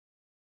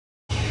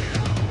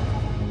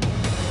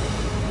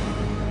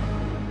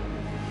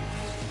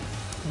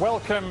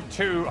Welcome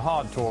to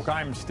Hard Talk.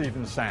 I'm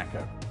Stephen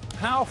Sackur.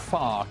 How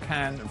far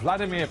can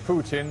Vladimir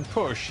Putin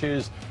push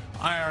his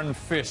iron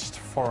fist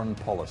foreign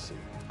policy?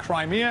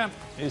 Crimea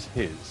is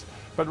his.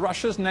 But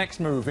Russia's next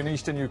move in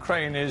eastern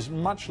Ukraine is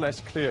much less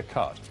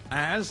clear-cut,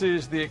 as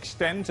is the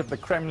extent of the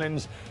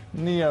Kremlin's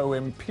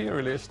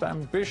neo-imperialist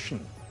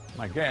ambition.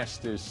 My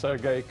guest is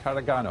Sergey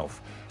Karaganov,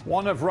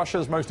 one of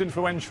Russia's most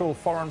influential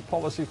foreign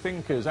policy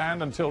thinkers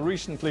and, until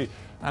recently,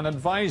 an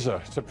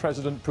advisor to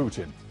President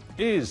Putin.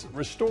 Is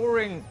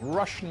restoring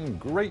Russian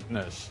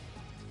greatness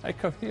a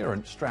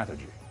coherent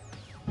strategy?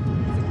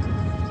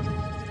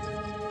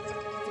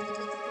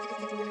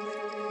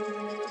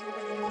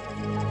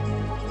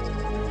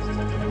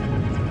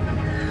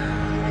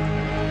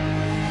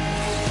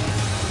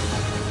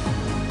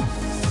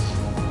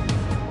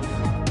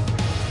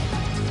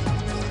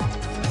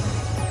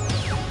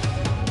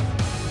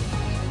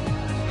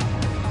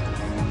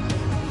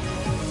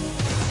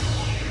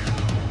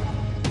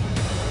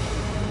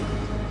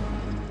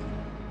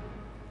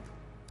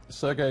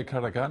 Sergey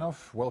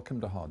Karaganov,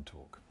 welcome to Hard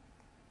Talk.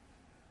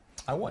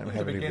 I want you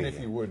to begin, if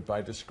you would, by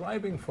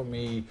describing for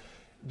me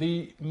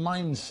the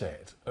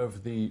mindset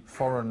of the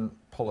foreign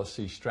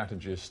policy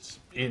strategists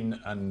in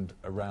and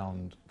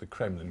around the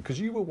Kremlin, because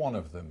you were one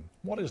of them.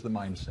 What is the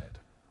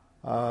mindset?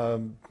 For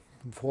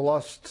the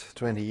last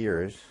 20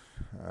 years,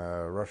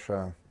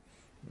 Russia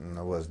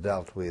was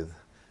dealt with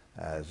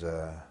as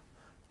a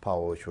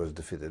power which was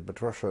defeated, but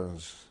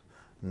Russians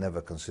never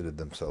considered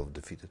themselves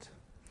defeated.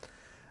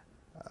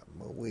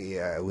 We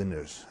are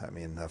winners,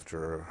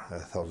 after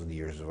 1,000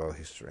 years of our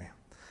history,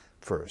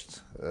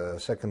 first.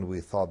 Second,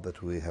 we thought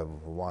that we have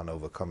won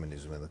over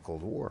communism in the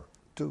Cold War,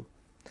 too.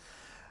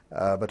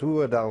 But we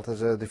were dealt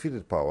as a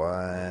defeated power,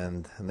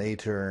 and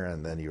NATO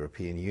and then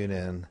European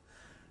Union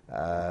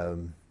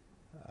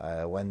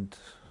went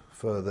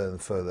further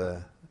and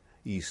further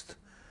east,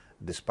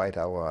 despite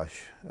our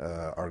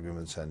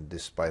arguments and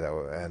despite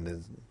our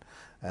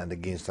and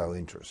against our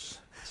interests.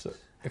 So,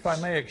 if I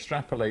may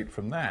extrapolate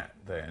from that,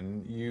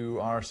 then, you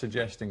are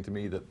suggesting to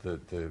me that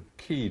the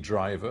key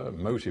driver,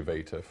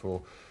 motivator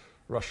for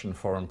Russian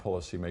foreign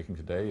policy making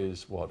today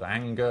is what?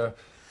 Anger,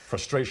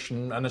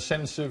 frustration, and a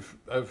sense of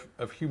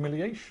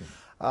humiliation?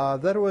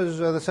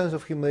 The sense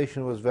of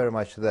humiliation was very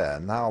much there.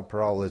 Now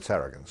probably it's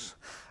arrogance.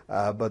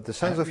 But the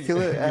sense of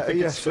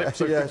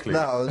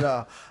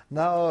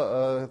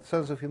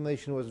sense of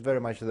humiliation was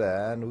very much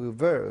there, and we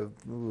were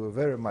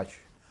very much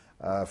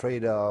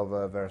afraid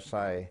of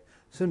Versailles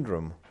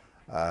syndrome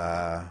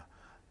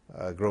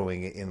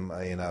growing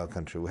in our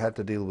country. We had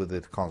to deal with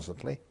it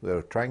constantly. We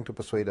were trying to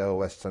persuade our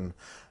Western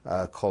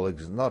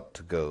colleagues not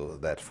to go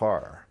that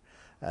far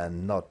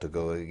and not to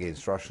go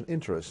against Russian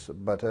interests,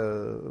 but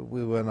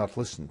we were not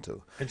listened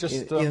to.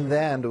 In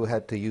the end, we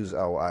had to use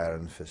our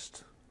iron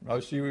fist. Oh,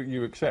 so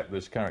you accept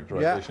this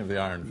characterization of the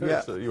iron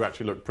fist? Yeah. You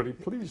actually look pretty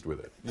pleased with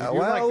it. You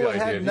well, like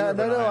the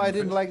idea. I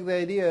didn't like the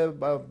idea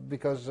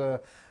because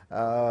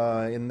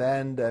in the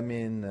end,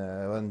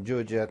 when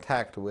Georgia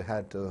attacked, we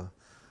had to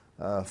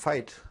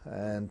fight,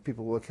 and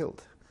people were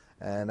killed.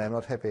 And I'm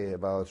not happy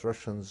about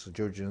Russians,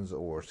 Georgians,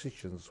 or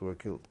Chechens who were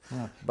killed.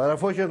 Yeah. But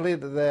unfortunately,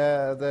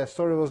 the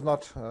story was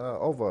not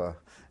over,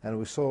 and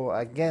we saw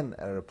again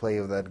a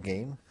replay of that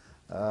game.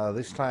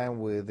 This time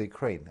with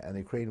Ukraine, and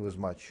Ukraine was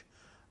much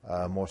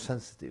more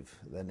sensitive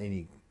than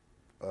any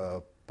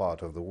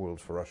part of the world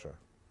for Russia.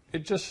 I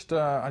just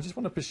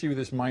want to pursue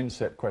this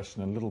mindset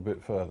question a little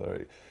bit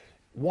further.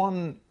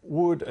 One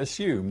would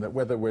assume that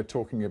whether we're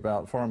talking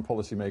about foreign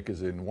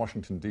policymakers in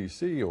Washington,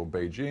 D.C., or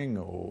Beijing,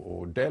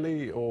 or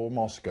Delhi, or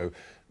Moscow,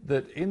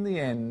 that in the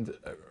end,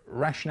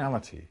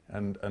 rationality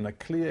and a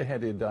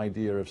clear-headed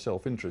idea of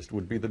self-interest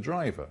would be the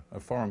driver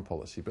of foreign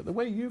policy. But the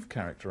way you've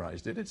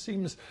characterized it, it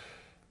seems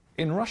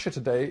in Russia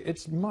today,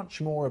 it's much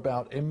more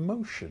about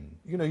emotion.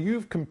 You know,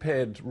 you've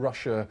compared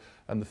Russia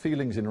and the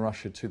feelings in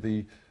Russia to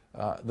the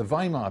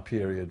Weimar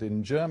period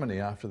in Germany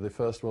after the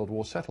First World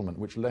War settlement,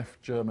 which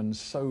left Germans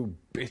so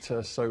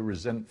bitter, so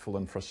resentful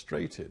and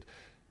frustrated.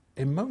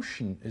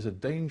 Emotion is a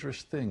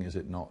dangerous thing, is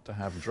it not, to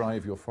have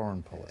drive your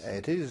foreign policy?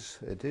 It is.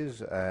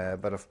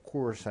 But of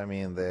course,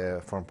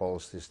 the foreign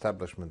policy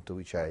establishment to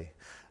which I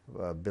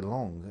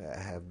belong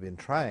have been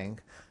trying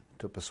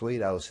to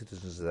persuade our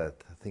citizens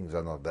that things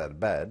are not that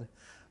bad,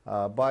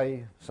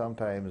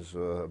 sometimes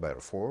by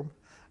reform,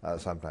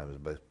 sometimes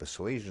by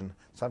persuasion,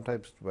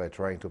 sometimes by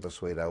trying to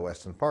persuade our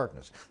Western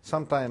partners,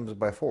 sometimes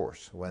by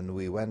force. When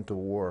we went to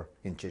war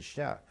in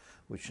Chechnya,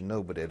 which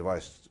nobody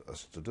advised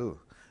us to do,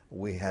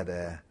 we had,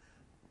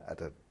 at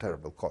a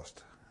terrible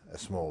cost, a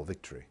small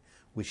victory,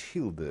 which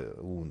healed the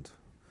wound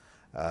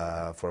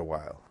for a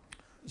while.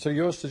 So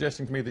you're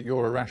suggesting to me that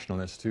you're a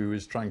rationalist who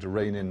is trying to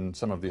rein in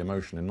some of the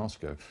emotion in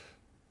Moscow.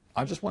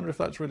 I just wonder if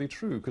that's really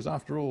true, because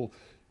after all,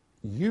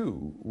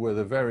 you were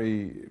the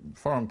very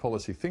foreign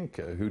policy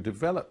thinker who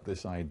developed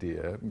this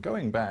idea,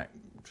 going back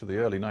to the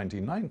early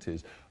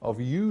 1990s, of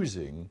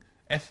using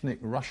ethnic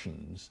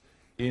Russians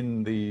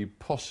in the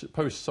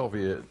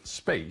post-Soviet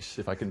space,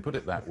 if I can put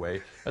it that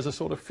way, as a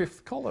sort of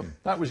fifth column.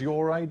 That was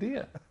your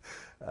idea.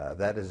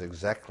 That is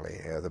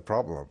exactly the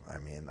problem. I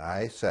mean,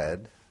 I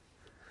said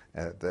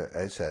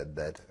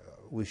that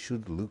we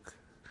should look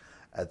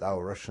at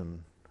our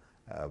Russian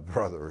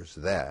brothers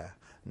there,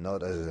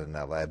 not as a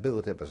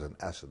liability, but as an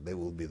asset. They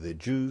will be the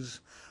Jews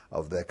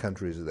of their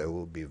countries. They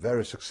will be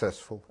very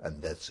successful,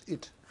 and that's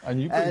it.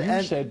 And you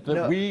said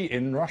that we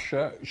in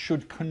Russia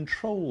should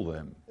control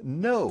them.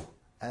 No,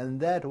 and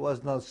that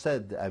was not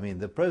said. I mean,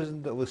 the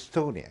president of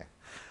Estonia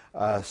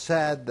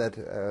said that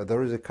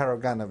there is a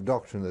Karaganov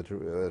doctrine that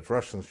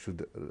Russians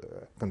should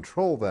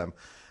control them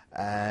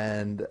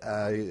and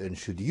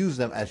should use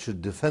them and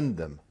should defend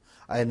them.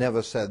 I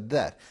never said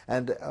that.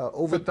 And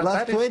over the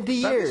last 20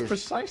 years... That is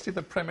precisely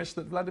the premise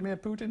that Vladimir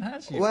Putin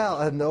has used.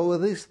 Well, and over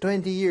these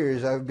 20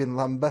 years I've been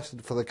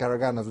lambasted for the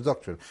Karaganov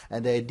doctrine,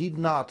 and I did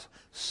not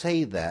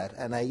say that,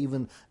 and I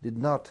even did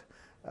not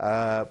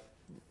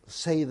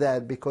say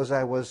that because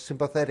I was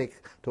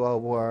sympathetic to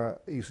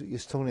our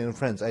Estonian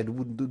friends. I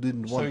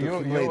didn't want to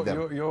humiliate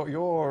them.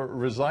 You're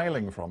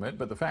resiling from it,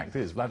 but the fact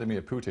is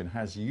Vladimir Putin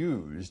has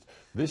used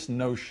this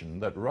notion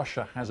that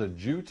Russia has a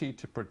duty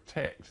to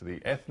protect the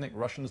ethnic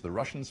Russians, the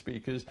Russian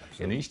speakers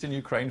in eastern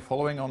Ukraine,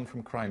 following on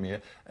from Crimea,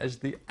 as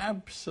the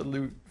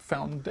absolute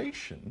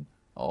foundation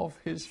of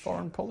his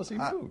foreign policy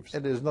moves.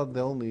 It is not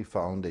the only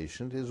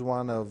foundation. It is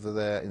one of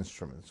the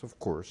instruments, of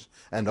course.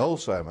 And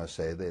also, I must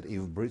say that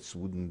if Brits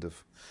wouldn't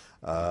have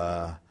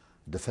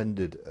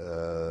defended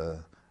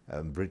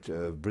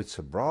Brits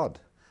abroad,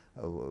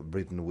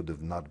 Britain would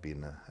have not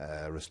been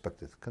a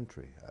respected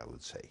country, I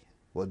would say.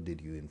 What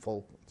did you in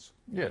Falklands?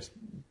 Yes,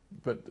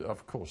 but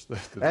of course,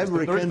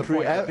 every country,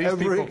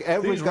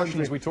 these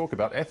Russians we talk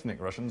about, ethnic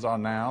Russians, are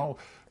now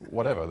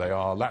whatever they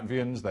are: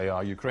 Latvians, they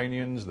are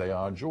Ukrainians, they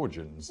are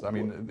Georgians. I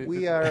mean,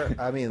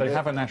 they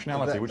have a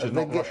nationality which is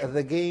not Russian.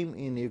 The game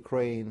in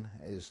Ukraine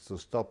is to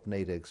stop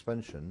NATO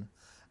expansion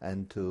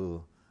and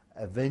to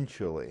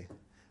eventually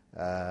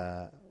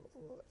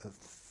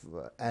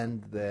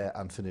end the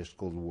unfinished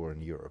Cold War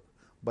in Europe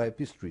by a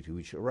peace treaty,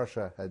 which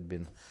Russia had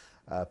been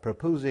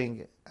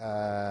proposing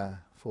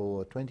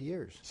for 20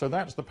 years. So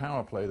that's the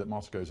power play that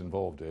Moscow is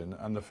involved in,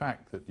 and the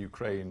fact that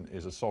Ukraine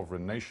is a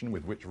sovereign nation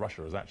with which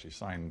Russia has actually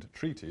signed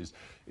treaties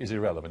is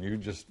irrelevant. You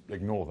just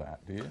ignore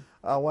that, do you?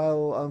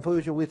 Well,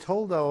 unfortunately, we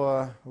told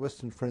our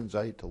Western friends,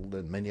 I told,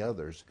 and many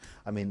others,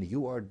 I mean,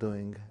 you are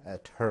doing a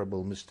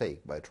terrible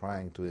mistake by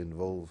trying to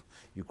involve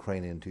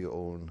Ukraine into your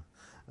own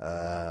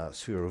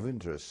sphere of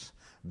interests,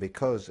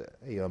 because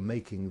you are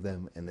making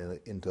them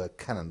into a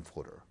cannon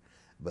fodder.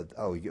 But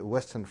our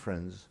Western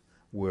friends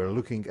were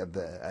looking at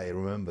I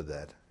remember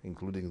that,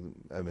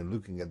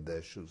 looking at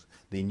their shoes.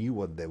 They knew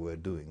what they were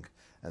doing,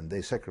 and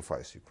they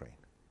sacrificed Ukraine.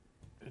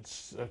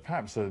 It's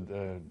perhaps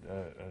a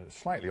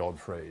slightly odd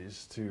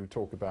phrase to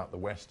talk about the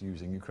West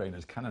using Ukraine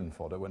as cannon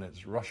fodder when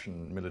it's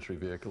Russian military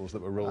vehicles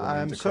that were rolling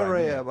into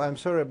Crimea. I'm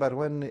sorry, but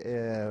when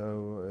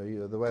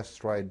the West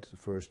tried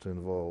first to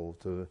involve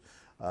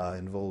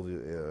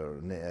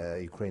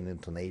Ukraine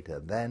into NATO,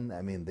 then,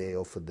 I mean, they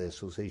offered the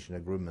association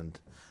agreement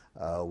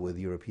with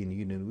the European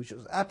Union, which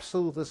was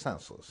absolutely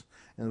senseless,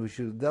 and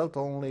which dealt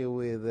only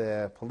with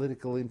the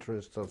political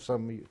interests of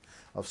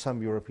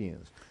some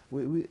Europeans.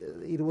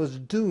 It was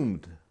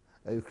doomed.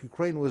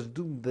 Ukraine was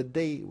doomed the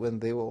day when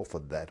they were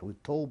offered that. We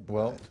told them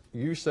Well, that.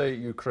 you say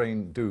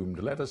Ukraine doomed.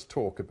 Let us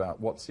talk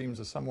about what seems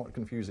a somewhat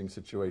confusing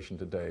situation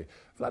today.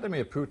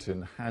 Vladimir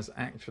Putin has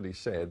actually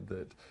said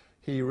that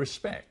he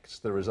respects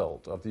the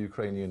result of the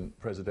Ukrainian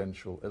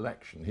presidential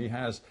election. He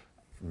has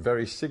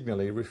very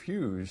signally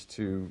refused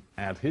to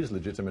add his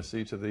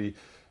legitimacy to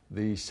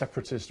the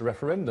separatist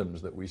referendums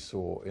that we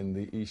saw in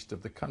the east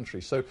of the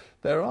country. So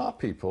there are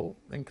people,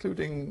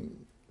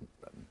 including,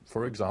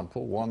 for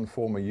example, one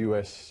former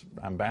US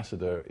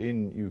ambassador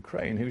in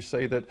Ukraine, who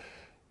say that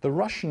the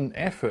Russian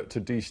effort to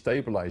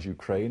destabilize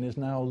Ukraine is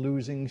now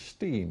losing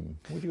steam.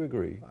 Would you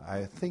agree?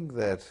 I think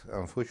that,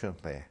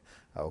 unfortunately,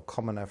 our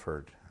common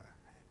effort,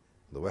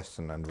 the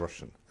Western and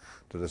Russian,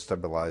 to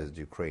destabilize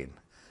Ukraine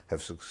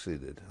has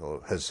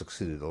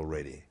succeeded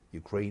already.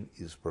 Ukraine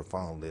is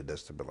profoundly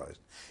destabilized.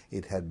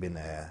 It had been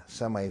a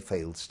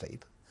semi-failed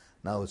state.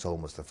 Now it's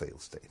almost a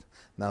failed state.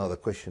 Now the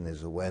question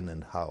is when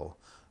and how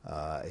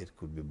it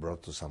could be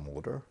brought to some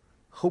order,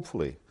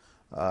 hopefully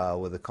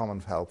with the common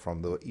help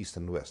from the East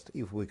and West.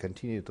 If we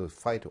continue to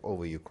fight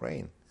over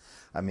Ukraine,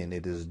 I mean,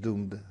 it is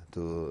doomed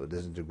to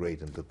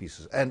disintegrate into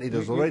pieces. And it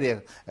is already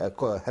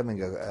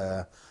having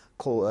a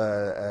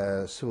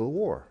civil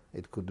war.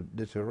 It could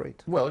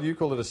deteriorate. Well, you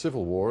call it a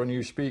civil war, and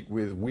you speak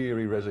with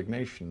weary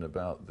resignation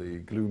about the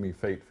gloomy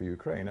fate for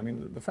Ukraine. I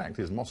mean, the fact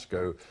is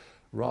Moscow,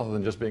 rather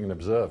than just being an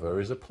observer,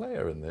 is a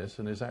player in this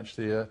and is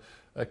actually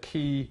a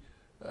key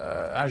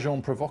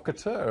agent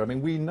provocateur. I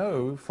mean, we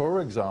know,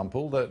 for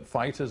example, that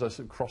fighters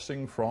are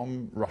crossing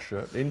from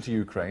Russia into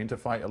Ukraine to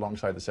fight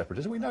alongside the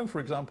separatists. We know,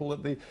 for example,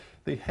 that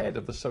the head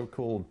of the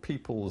so-called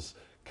People's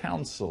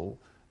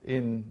Council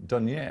in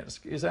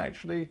Donetsk is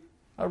actually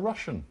a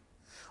Russian.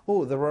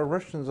 Oh, there are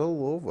Russians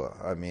all over.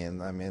 I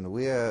mean,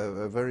 we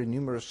are a very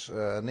numerous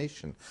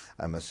nation,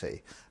 I must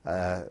say.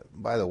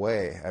 By the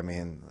way, I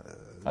mean,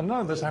 and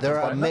none of this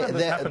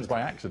happens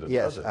by accident.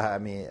 Yes, does it? I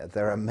mean,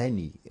 there are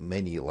many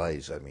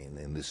lies. I mean,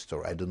 in this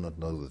story, I do not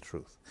know the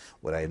truth.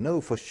 What I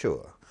know for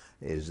sure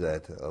is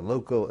that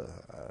local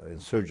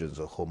insurgents,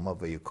 or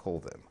whomever you call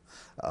them,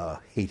 are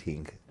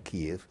hating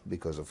Kiev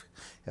because of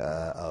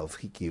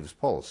Kiev's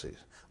policies,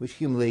 which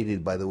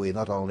humiliated, by the way,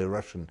 not only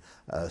Russian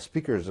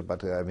speakers,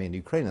 but I mean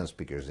Ukrainian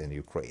speakers in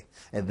Ukraine,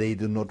 and they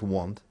do not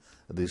want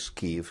this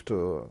Kiev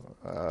to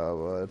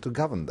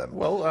govern them.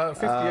 Well,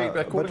 58,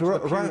 according to the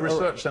Pew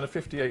Research Center,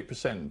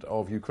 58%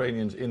 of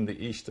Ukrainians in the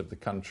east of the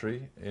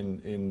country,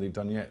 in the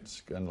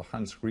Donetsk and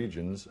Luhansk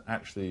regions,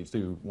 actually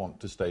do want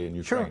to stay in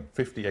Ukraine.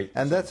 Sure. 58%.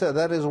 And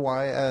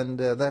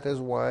that is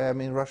why I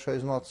mean Russia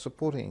is not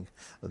supporting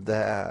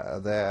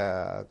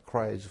their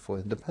cries for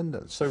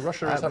independence. So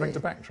Russia is having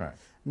to backtrack.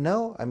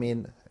 No, I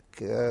mean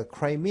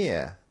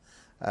Crimea.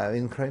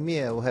 In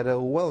Crimea, we had an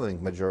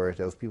overwhelming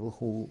majority of people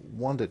who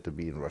wanted to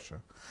be in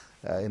Russia.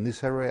 In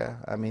this area,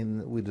 I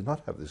mean, we do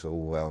not have this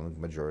overwhelming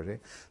majority,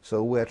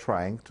 so we are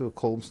trying to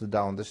calm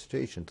down the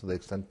situation to the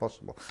extent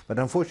possible. But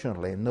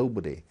unfortunately,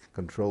 nobody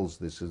controls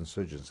this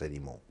insurgents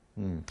anymore.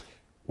 Mm.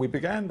 We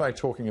began by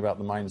talking about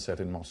the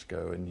mindset in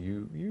Moscow, and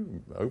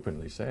you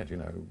openly said, you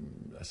know,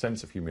 a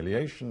sense of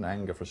humiliation,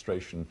 anger,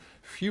 frustration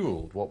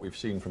fueled what we've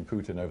seen from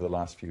Putin over the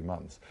last few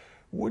months.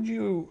 Would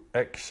you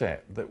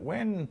accept that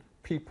when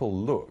people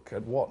look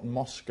at what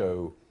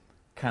Moscow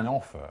can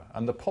offer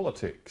and the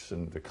politics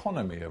and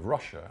economy of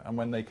Russia, and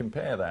when they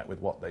compare that with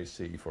what they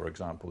see, for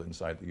example,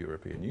 inside the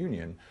European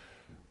Union,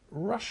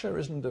 Russia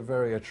isn't a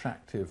very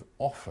attractive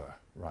offer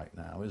right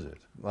now, is it?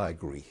 I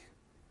agree.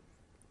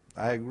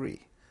 I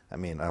agree. I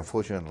mean,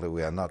 unfortunately,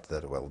 we are not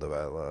that well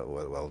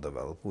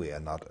developed. We are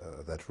not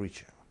that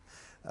rich.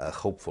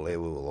 Hopefully,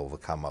 we will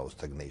overcome our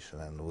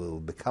stagnation and we will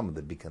become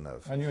the beacon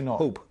of hope. And you're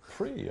not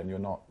free, and you're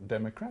not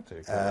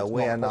democratic.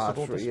 We are not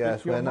free.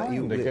 Yes, we are not.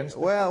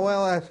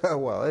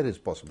 Well, it is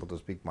possible to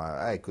speak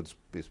I could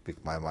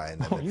speak my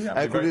mind.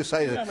 I could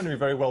decide. You happen to be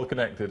very well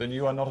connected, and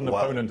you are not an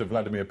opponent of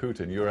Vladimir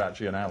Putin. You are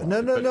actually an ally. No.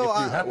 If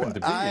you happen to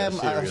be a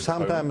serious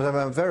sometimes opponent,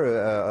 I'm a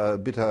very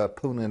bitter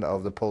opponent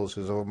of the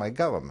policies of my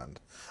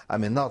government. I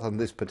mean, not on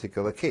this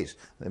particular case,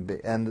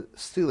 and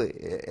still,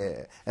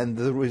 and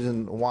the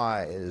reason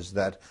why is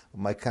that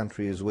my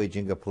country is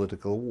waging a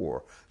political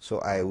war, so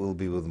I will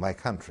be with my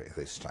country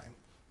this time.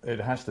 It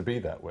has to be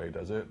that way,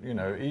 does it? You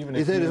know, even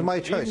if it is my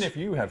choice. Even if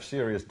you have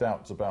serious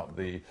doubts about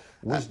the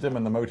wisdom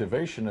and the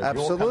motivation of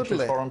your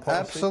country's foreign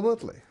policy.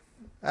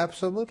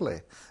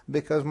 Absolutely,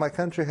 because my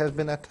country has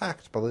been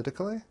attacked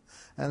politically,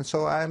 and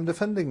so I am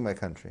defending my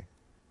country.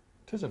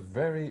 It is a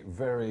very,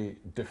 very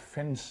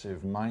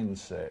defensive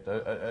mindset,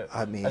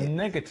 a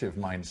negative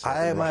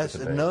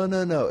mindset.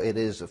 No. It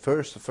is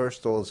first of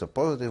all, it's a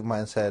positive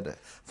mindset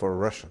for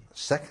Russia.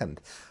 Second,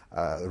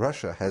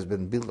 Russia has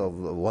been built of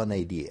one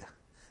idea,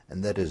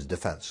 and that is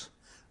defense.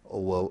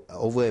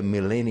 Over a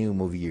millennium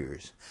of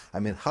years. I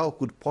mean, how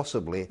could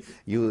possibly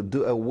you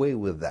do away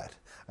with that?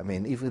 I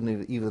mean,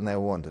 even I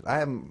want it.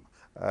 I'm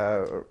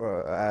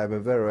a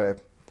very,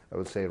 I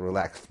would say,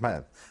 relaxed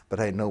man, but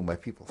I know my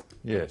people.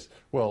 Yes.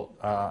 Well,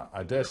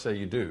 I dare say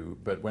you do,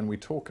 but when we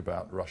talk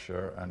about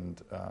Russia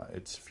and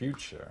its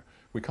future,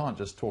 we can't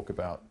just talk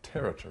about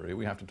territory,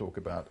 we have to talk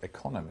about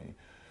economy.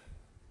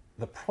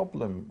 The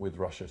problem with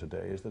Russia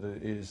today is that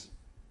it is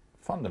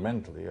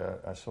fundamentally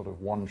a sort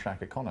of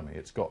one-track economy.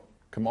 It's got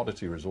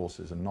commodity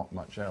resources and not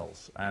much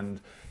else.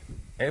 And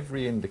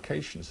every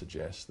indication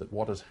suggests that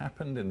what has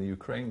happened in the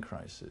Ukraine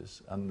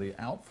crisis and the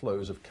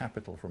outflows of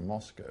capital from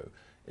Moscow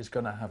is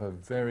going to have a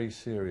very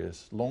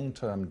serious,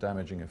 long-term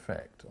damaging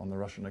effect on the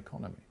Russian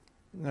economy.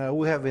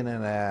 We have been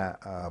in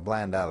a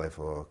blind alley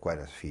for quite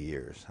a few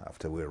years.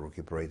 After we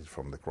recuperated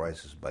from the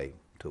crisis by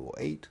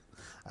 2008,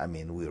 I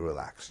mean, we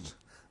relaxed.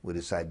 We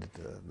decided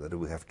that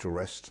we have to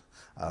rest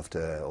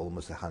after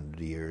almost 100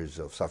 years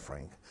of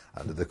suffering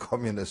under the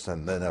communists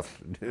and then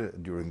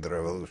during the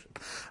revolution.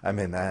 I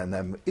mean, and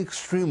I'm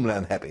extremely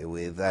unhappy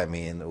with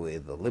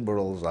the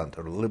liberals,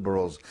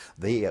 anti-liberals.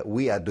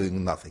 We are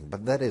doing nothing,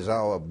 but that is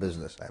our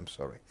business. I'm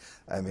sorry.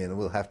 I mean,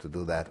 we'll have to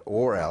do that,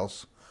 or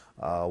else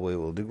we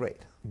will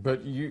degrade.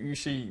 But you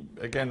see,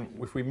 again,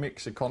 if we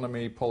mix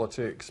economy,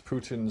 politics,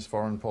 Putin's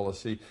foreign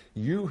policy,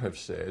 you have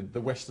said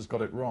the West has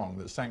got it wrong,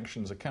 that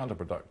sanctions are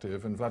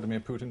counterproductive and Vladimir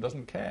Putin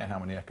doesn't care how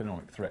many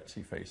economic threats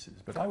he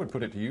faces. But I would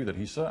put it to you that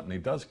he certainly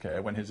does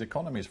care when his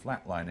economy is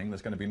flatlining,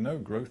 there's going to be no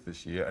growth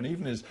this year, and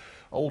even his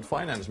old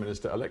finance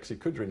minister, Alexei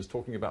Kudrin, is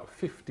talking about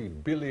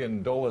 $50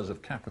 billion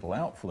of capital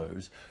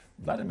outflows.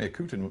 Vladimir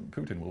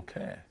Putin will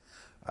care.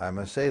 I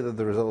must say that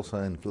there is also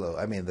an inflow.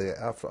 I mean, the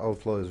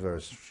outflow is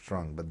very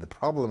strong, but the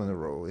problem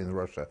in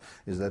Russia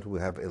is that we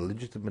have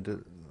illegitimate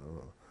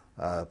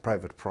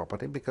private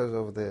property because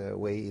of the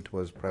way it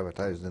was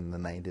privatized in the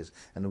 90s,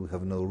 and we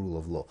have no rule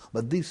of law.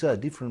 But these are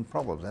different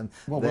problems, and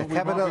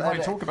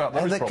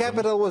the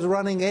capital was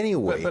running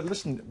anyway. But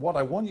listen, what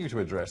I want you to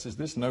address is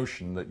this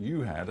notion that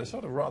you had, a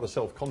sort of rather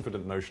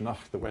self-confident notion,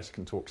 the West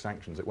can talk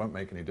sanctions, it won't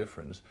make any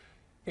difference.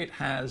 It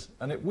has,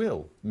 and it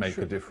will make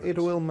a difference. It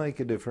will make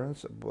a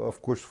difference,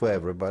 of course, for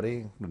everybody,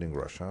 including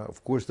Russia.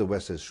 Of course, the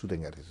West is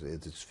shooting at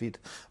its feet,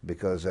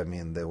 because, I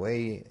mean, the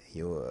way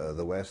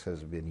the West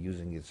has been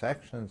using its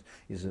actions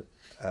is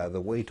the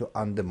way to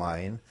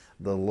undermine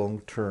the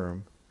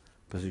long-term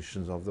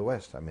positions of the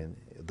West. I mean,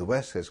 the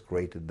West has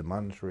created the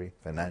monetary,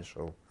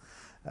 financial,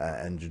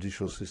 and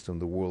judicial system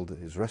the world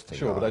is resting on.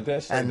 Sure, but I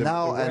dare say... And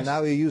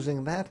now you're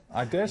using that?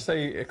 I dare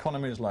say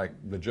economies like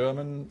the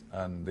German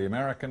and the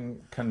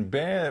American can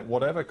bear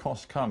whatever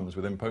cost comes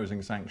with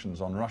imposing sanctions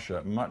on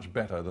Russia much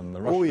better than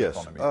the Russian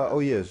economy. Oh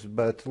yes,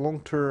 but long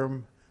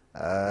term,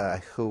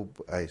 I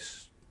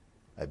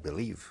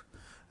believe,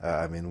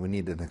 I mean, we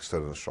need an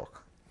external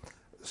shock.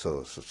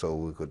 So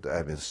we could,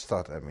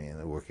 start,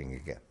 working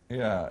again.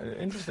 Yeah,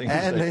 interesting.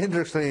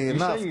 Interestingly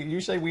enough, you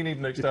say we need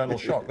an external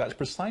shock. That's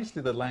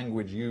precisely the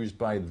language used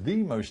by the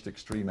most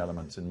extreme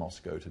elements in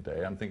Moscow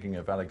today. I'm thinking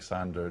of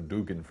Alexander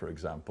Dugin, for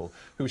example,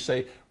 who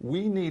say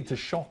we need to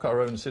shock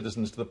our own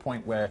citizens to the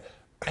point where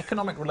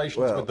economic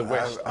relations with the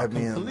West are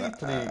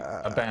completely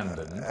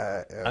abandoned,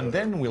 and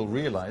then we'll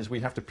realize we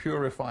have to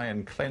purify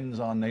and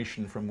cleanse our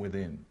nation from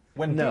within.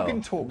 When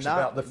Dugin talks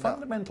about the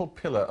fundamental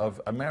pillar of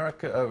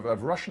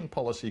of Russian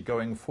policy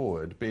going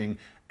forward being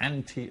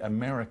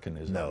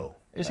anti-Americanism,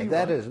 is he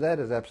right? That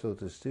is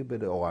absolutely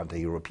stupid, or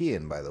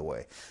anti-European, by the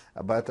way.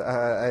 But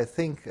I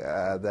think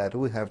that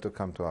we have to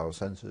come to our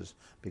senses,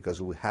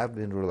 because we have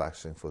been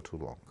relaxing for too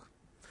long,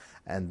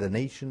 and the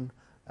nation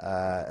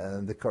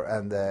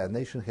the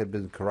nation had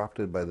been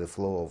corrupted by the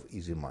flow of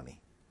easy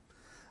money.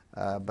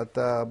 But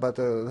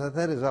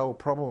that is our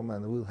problem,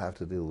 and we'll have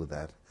to deal with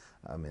that.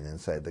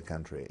 Inside the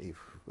country.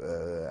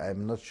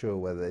 I'm not sure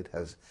whether it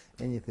has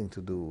anything to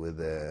do with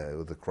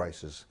the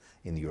crisis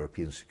in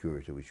European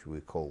security, which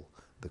we call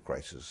the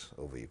crisis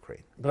over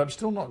Ukraine. But I'm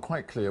still not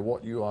quite clear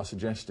what you are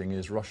suggesting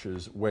is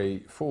Russia's way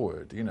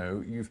forward. You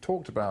know, you've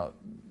talked about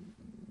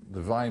the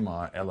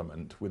Weimar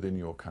element within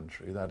your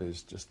country, that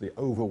is just the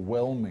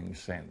overwhelming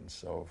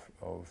sense of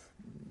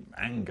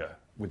anger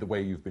with the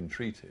way you've been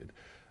treated.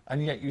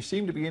 And yet you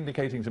seem to be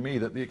indicating to me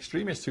that the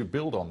extremists who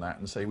build on that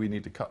and say we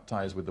need to cut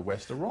ties with the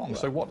West are wrong.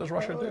 So what does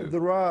Russia do?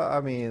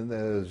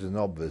 There's an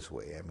obvious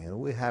way.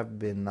 We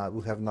have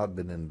not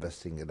been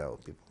investing in our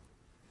people.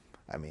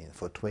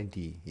 For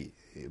 20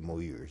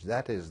 more years.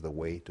 That is the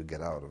way to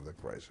get out of the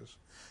crisis.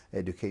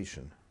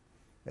 Education,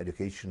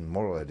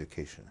 moral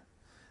education.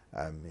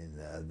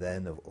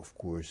 Then of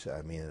course,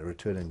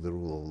 returning the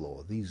rule of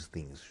law. These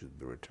things should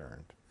be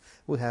returned.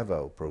 We have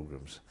our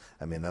programs.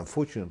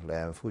 Unfortunately,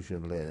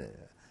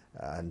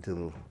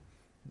 until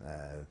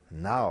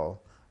now,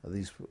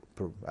 these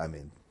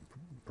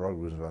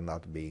programs are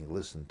not being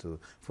listened to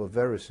for a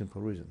very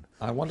simple reason.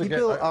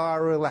 People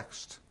are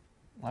relaxed.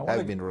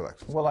 Have been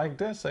relaxed. Well, I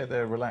dare say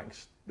they're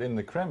relaxed in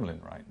the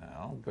Kremlin right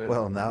now. But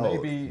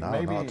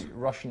maybe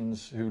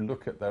Russians who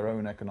look at their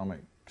own economic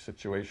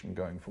situation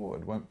going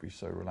forward won't be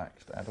so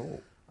relaxed at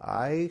all.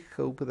 I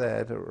hope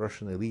that the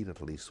Russian elite,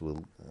 at least,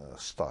 will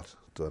start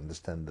to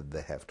understand that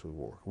they have to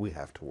work. We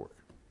have to work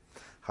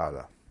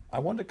harder. I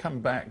want to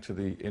come back to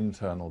the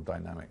internal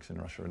dynamics in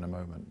Russia in a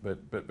moment,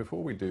 but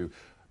before we do,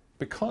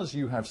 because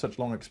you have such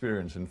long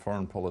experience in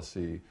foreign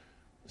policy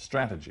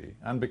strategy,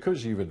 and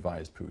because you've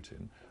advised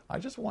Putin, I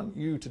just want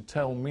you to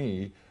tell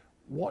me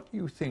what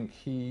you think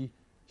he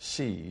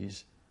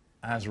sees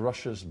as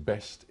Russia's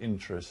best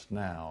interest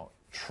now,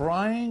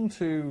 trying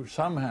to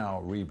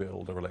somehow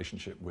rebuild a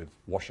relationship with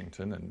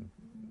Washington and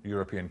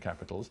European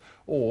capitals,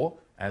 or,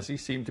 as he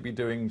seemed to be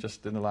doing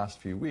just in the last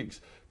few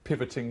weeks,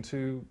 pivoting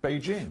to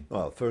Beijing.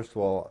 Well, first of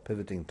all,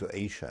 pivoting to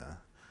Asia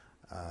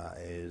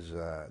is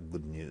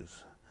good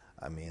news.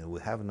 We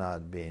have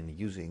not been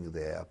using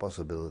the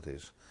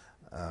possibilities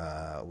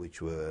which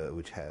have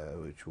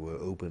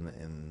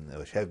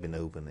been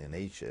open in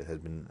Asia, has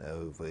been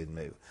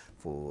open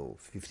for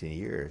 15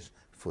 years,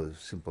 for a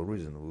simple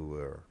reason. We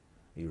were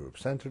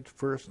Europe-centered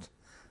first,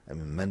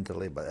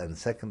 mentally, and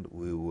second,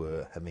 we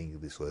were having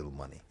this oil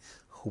money.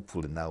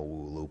 Hopefully now we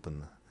will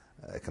open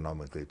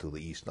economically to the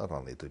east, not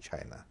only to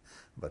China,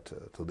 but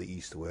to the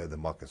east where the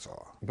markets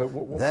are. But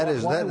that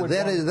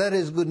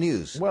is good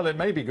news. Well, it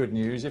may be good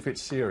news if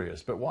it's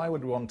serious, but why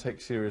would one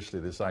take seriously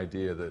this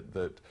idea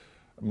that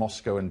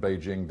Moscow and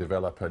Beijing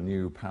develop a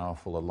new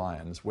powerful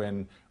alliance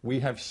when we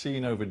have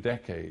seen over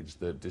decades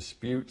that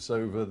disputes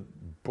over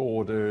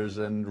borders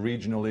and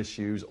regional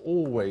issues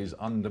always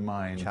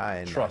undermine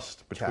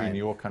trust between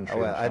your country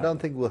and China? I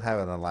don't think we'll have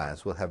an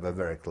alliance. We'll have a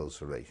very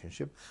close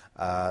relationship.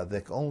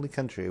 The only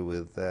country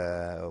which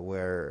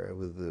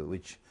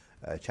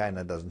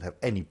China doesn't have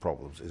any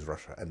problems is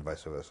Russia, and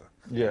vice versa.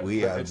 Yeah,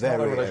 it's not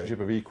a relationship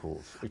of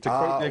equals. To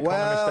quote the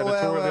Economist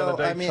editorial the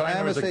other day,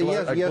 China is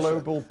a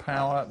global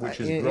power which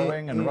is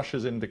growing, and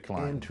Russia's in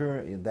decline.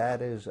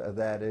 That is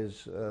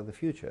the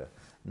future.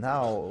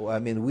 Now, I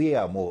mean, we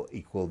are more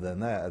equal than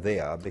they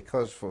are,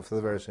 because for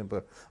the very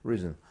simple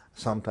reason,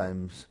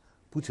 sometimes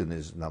Putin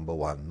is number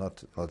one, not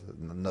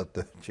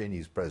the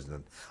Chinese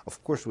president.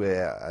 Of course, we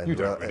are. You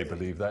don't really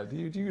believe that.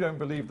 You don't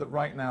believe that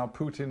right now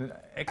Putin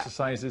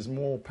exercises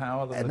more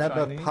power than the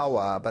Chinese? Not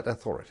power, but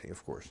authority,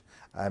 of course.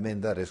 I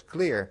mean, that is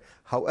clear.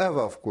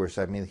 However, of course,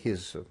 I mean,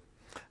 his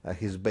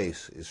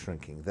base is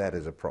shrinking. That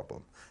is a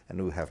problem,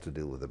 and we have to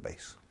deal with the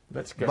base.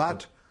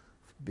 But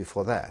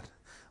before that,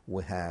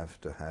 we have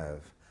to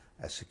have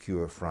a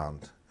secure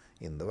front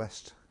in the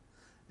West,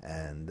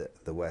 and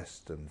the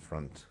Western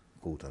front,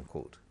 quote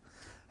unquote,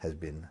 has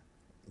been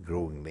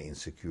growingly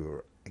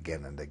insecure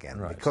again and again,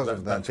 right. because So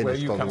of the that's where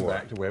unfinished you Cold come War.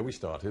 back to where we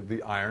started,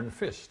 the iron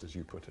fist, as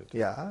you put it.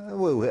 Yeah,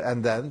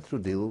 and then to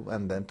deal,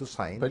 and then to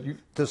sign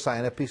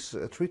a peace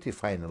treaty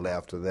finally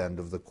after the end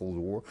of the Cold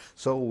War.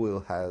 So we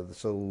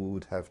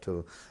would have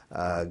to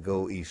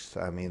go east.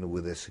 I mean,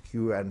 with a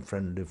secure and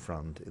friendly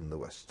front in the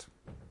West.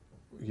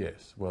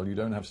 Yes. Well, you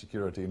don't have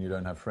security and you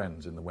don't have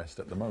friends in the West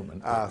at the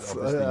moment. We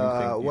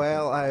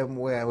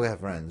have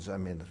friends. I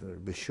mean, to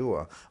be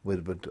sure.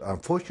 But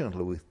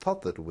unfortunately, we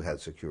thought that we had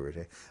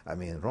security. I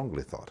mean,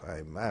 wrongly thought.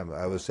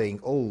 I was saying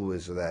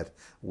always that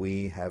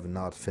we have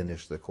not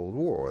finished the Cold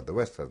War. The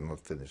West has not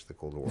finished the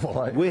Cold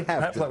War. Well,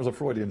 perhaps that was a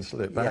Freudian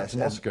slip. Perhaps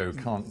Moscow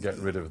can't get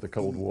rid of the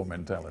Cold War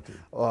mentality.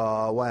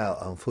 Well,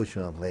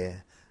 unfortunately,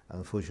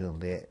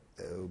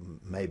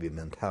 maybe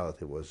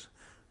mentality was.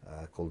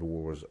 Cold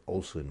War was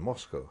also in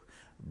Moscow,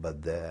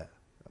 but the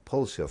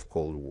policy of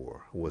Cold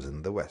War was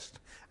in the West.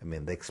 I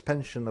mean, the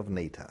expansion of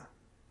NATO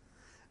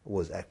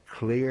was a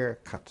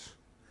clear-cut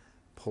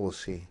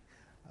policy,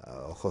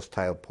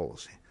 hostile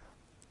policy.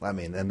 I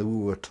mean, and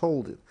we were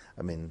told,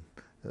 I mean,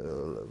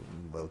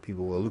 well,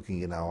 people were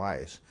looking in our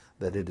eyes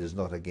that it is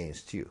not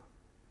against you.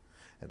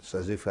 It's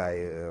as if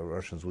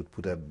Russians would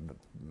put a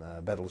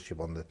battleship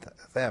on the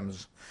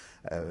Thames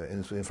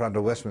in front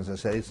of Westminster and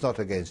say, it's not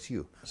against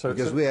you,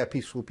 because we are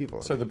peaceful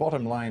people. So the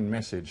bottom line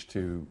message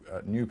to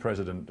new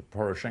President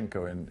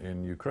Poroshenko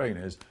in Ukraine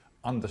is,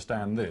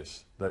 understand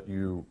this, that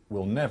you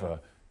will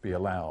never be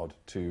allowed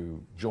to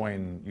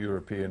join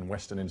European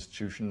Western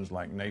institutions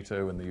like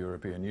NATO and the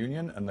European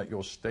Union, and that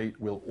your state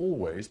will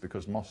always,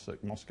 because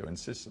Moscow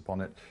insists upon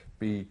it,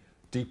 be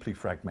deeply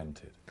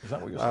fragmented. Is that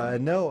what you're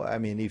saying? No, I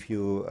mean, if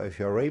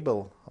you're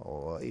able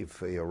to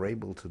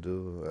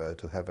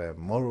have a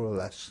more or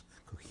less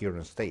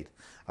coherent state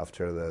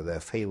after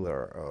the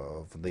failure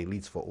of the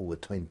elites for over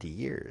 20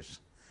 years,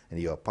 and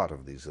you are part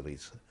of these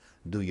elites,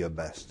 do your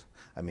best.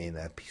 I mean,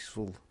 a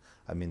peaceful,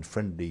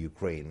 friendly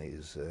Ukraine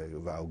is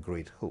our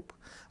great hope.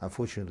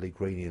 Unfortunately,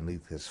 Ukrainian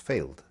elite has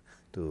failed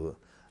to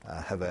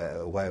have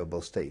a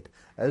viable state.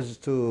 As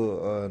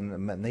to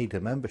NATO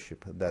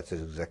membership, that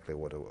is exactly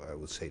what I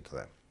would say to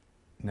them.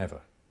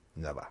 Never.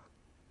 Never.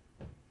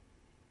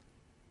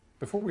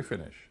 Before we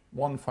finish,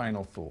 one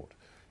final thought.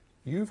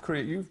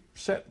 You've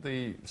set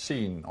the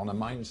scene on a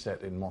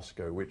mindset in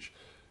Moscow which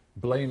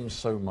blames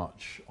so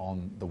much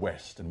on the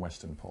West and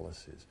Western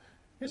policies.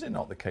 Is it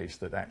not the case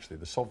that actually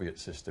the Soviet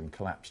system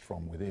collapsed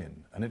from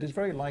within? And it is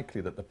very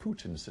likely that the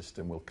Putin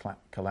system will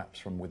collapse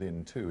from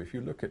within too. If you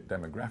look at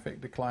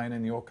demographic decline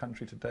in your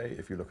country today,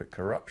 if you look at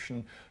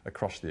corruption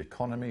across the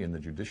economy and the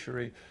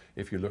judiciary,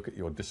 if you look at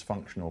your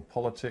dysfunctional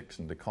politics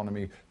and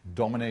economy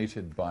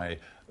dominated by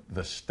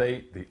the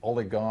state, the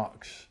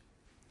oligarchs,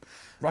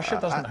 Russia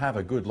doesn't have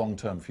a good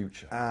long-term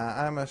future.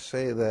 I must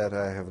say that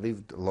I have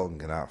lived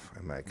long enough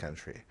in my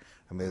country.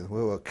 I mean,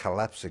 we were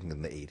collapsing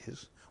in the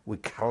 80s. We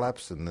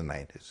collapsed in the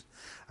 90s.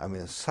 I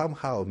mean,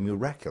 somehow,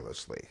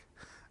 miraculously,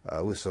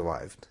 we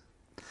survived.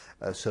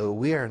 So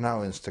we are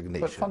now in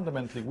stagnation. But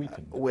fundamentally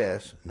weakened.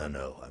 Yes.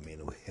 No. I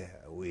mean,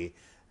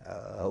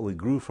 we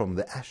grew from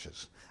the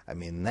ashes. I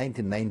mean,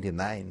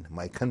 1999,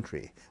 my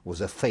country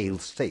was a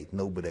failed state.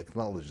 Nobody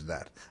acknowledged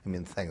that. I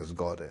mean, thanks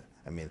God.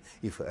 I mean,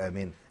 if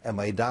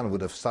Maidan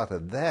would have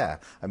started there,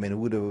 I mean, it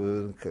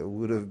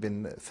would have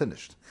been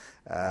finished.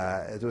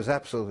 It was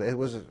absolutely. It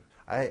was.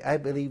 I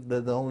believe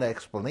that the only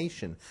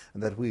explanation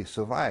that we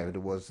survived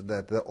was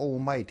that the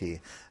Almighty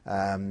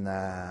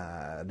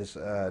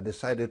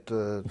decided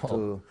to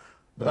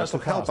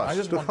help us. I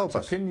just want to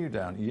pin you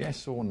down,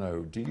 yes or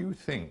no. Do you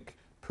think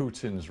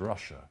Putin's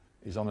Russia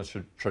is on a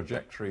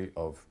trajectory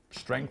of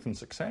strength and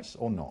success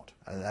or not?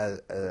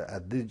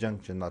 At this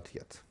juncture, not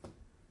yet.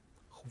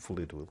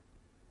 Hopefully it will.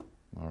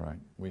 All right,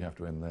 we have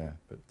to end there.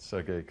 But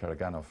Sergey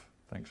Karaganov,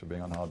 thanks for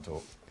being on Hard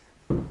Talk.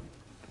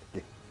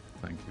 Yeah.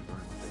 Thank you very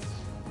much.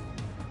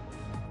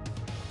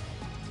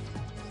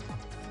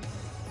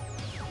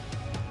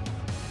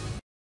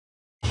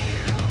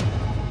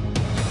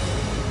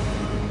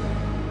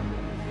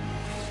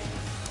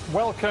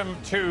 Welcome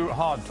to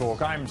Hard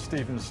Talk. I'm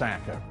Stephen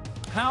Sackur.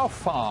 How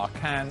far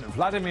can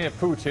Vladimir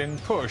Putin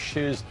push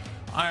his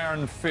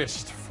iron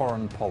fist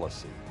foreign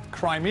policy?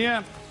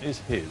 Crimea is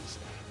his.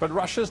 But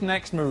Russia's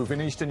next move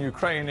in eastern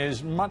Ukraine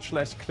is much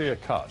less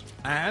clear-cut,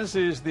 as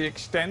is the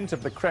extent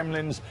of the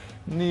Kremlin's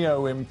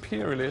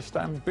neo-imperialist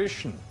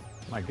ambition.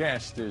 My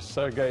guest is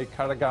Sergey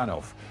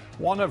Karaganov,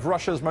 one of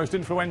Russia's most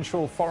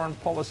influential foreign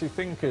policy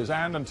thinkers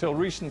and, until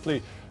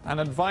recently, an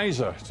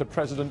advisor to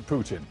President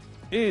Putin.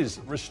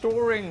 Is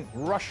restoring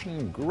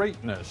Russian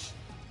greatness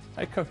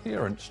a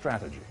coherent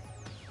strategy?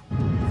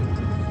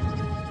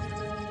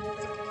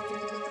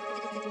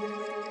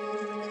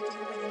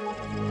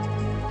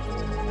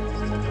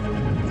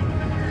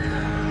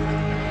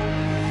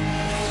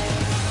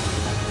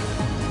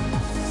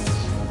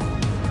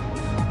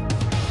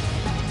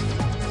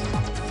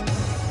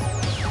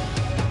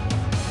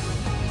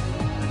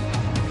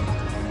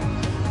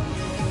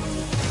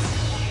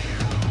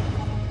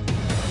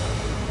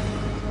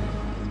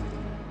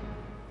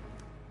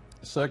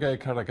 Sergey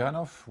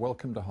Karaganov,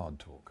 welcome to Hard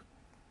Talk.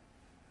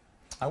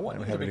 I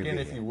want you to begin,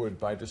 if you would,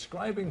 by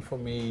describing for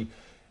me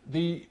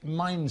the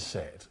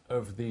mindset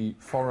of the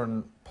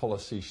foreign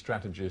policy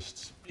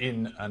strategists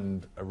in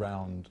and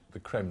around the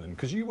Kremlin,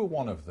 because you were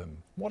one of them.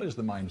 What is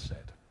the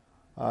mindset?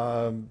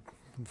 For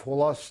the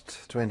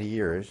last 20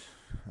 years,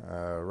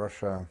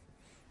 Russia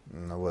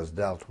was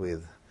dealt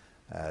with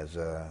as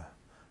a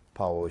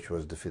power which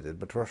was defeated,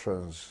 but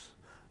Russians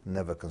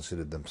never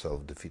considered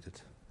themselves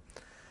defeated.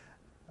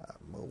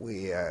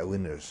 We are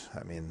winners,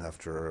 I mean,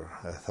 after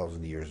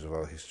 1,000 years of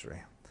our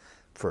history,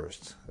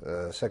 first.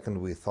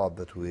 Second, we thought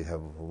that we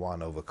have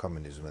won over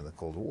communism in the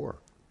Cold War,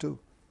 too.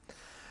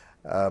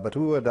 But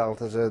we were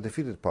dealt as a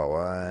defeated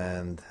power,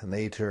 and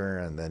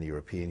NATO and then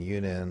European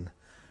Union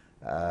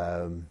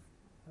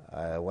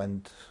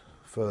went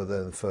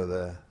further and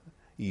further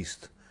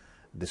east,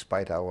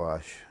 despite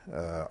our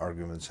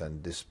arguments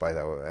and despite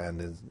our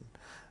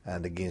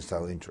and against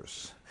our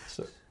interests.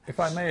 So, if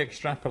I may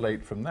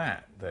extrapolate from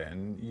that,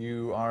 then,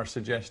 you are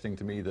suggesting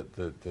to me that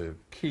the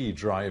key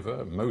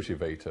driver,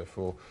 motivator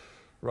for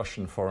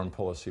Russian foreign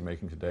policy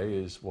making today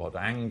is what?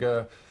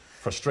 Anger,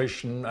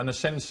 frustration, and a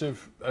sense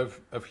of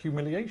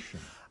humiliation?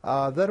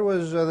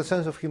 The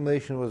sense of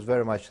humiliation was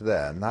very much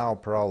there. Now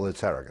probably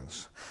it's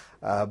arrogance.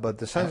 But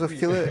the sense of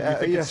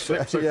yes,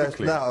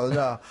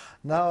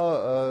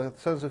 now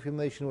sense of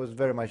humiliation was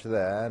very much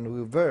there, and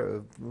we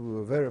were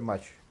very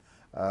much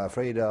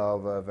afraid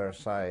of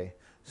Versailles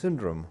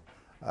syndrome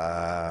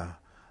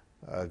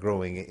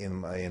growing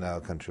in our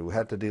country. We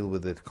had to deal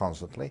with it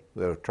constantly.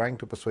 We were trying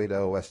to persuade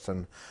our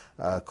Western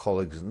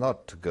colleagues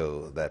not to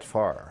go that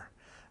far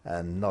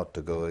and not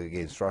to go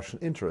against Russian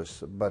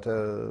interests, but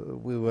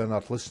we were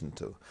not listened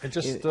to.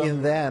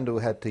 In the end,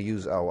 we had to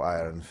use our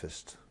iron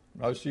fist.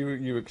 Oh, so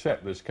you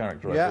accept this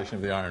characterization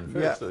of the iron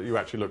fist? You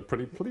actually look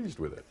pretty pleased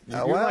with it.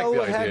 You well,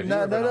 like the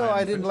idea,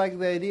 I didn't like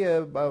the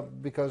idea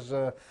because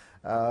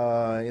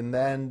in the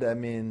end, I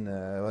mean,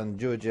 when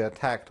Georgia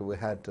attacked, we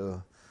had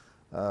to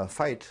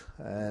fight,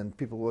 and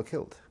people were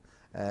killed.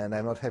 And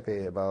I'm not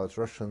happy about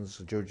Russians,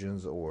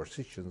 Georgians, or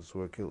Syrians who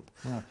were killed.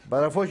 Yeah.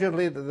 But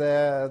unfortunately,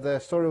 the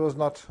story was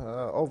not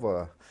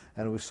over,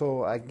 and we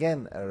saw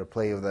again a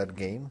replay of that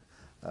game.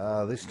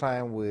 This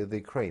time with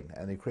Ukraine,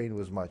 and Ukraine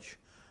was much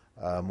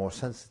more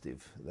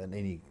sensitive than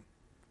any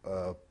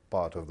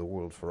part of the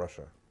world for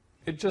Russia.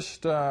 I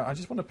just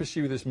want to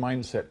pursue this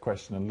mindset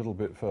question a little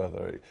bit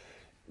further.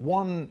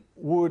 One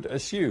would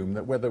assume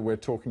that whether we're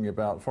talking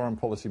about foreign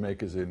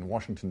policymakers in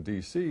Washington,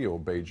 D.C., or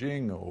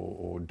Beijing,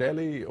 or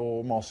Delhi,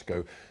 or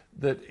Moscow,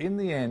 that in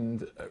the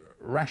end,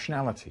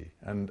 rationality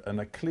and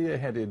a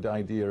clear-headed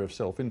idea of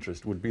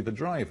self-interest would be the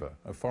driver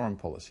of foreign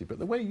policy. But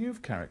the way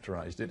you've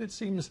characterized it, it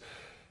seems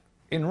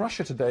in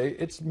Russia today,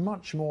 it's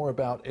much more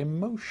about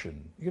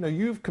emotion. You know,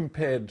 you've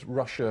compared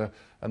Russia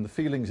and the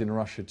feelings in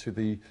Russia to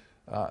the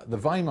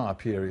Weimar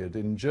period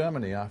in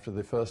Germany after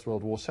the First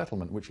World War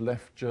settlement, which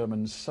left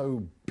Germans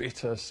so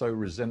bitter, so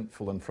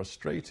resentful and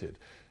frustrated.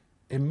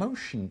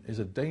 Emotion is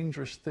a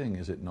dangerous thing,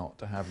 is it not,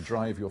 to have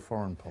drive your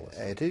foreign policy?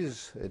 It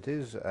is.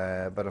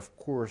 But of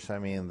course, I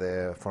mean,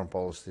 the foreign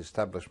policy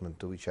establishment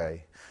to which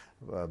I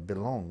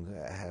belong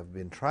have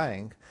been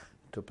trying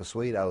to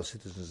persuade our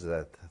citizens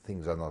that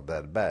things are not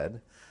that bad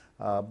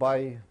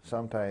by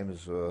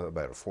sometimes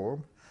by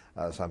reform,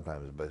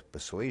 sometimes by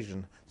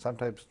persuasion,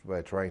 sometimes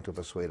by trying to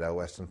persuade our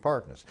Western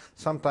partners,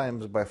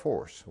 sometimes by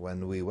force.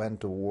 When we went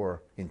to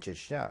war in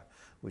Chechnya,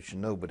 which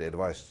nobody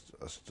advised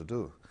us to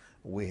do,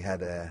 we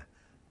had at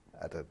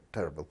a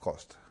terrible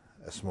cost,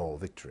 a small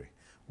victory,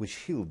 which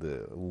healed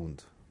the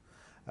wound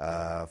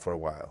for a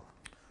while.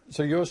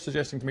 So you're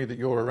suggesting to me that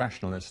you're a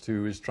rationalist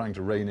who is trying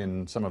to rein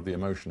in some of the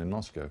emotion in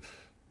Moscow.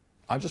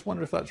 I just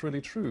wonder if that's really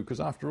true, because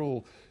after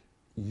all,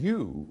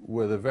 you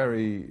were the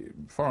very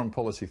foreign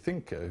policy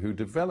thinker who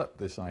developed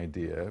this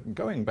idea,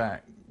 going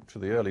back to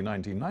the early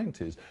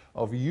 1990s,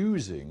 of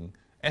using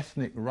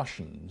ethnic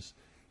Russians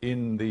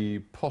in the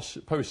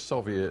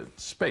post-Soviet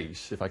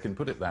space, if I can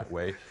put it that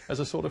way, as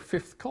a sort of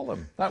fifth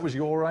column. That was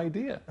your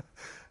idea.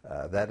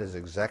 That is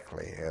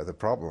exactly the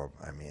problem.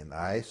 I mean,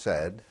 I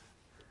said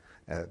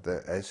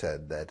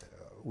that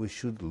we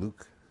should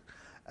look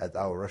at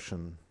our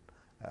Russian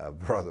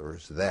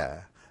brothers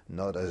there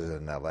not as a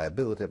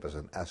liability, but as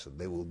an asset.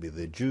 They will be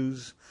the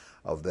Jews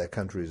of their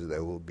countries. They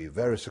will be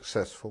very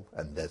successful,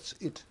 and that's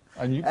it.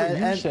 And you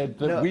said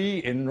that we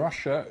in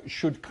Russia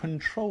should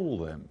control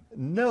them.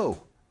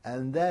 No,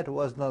 and that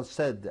was not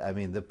said. I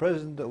mean, the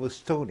president of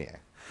Estonia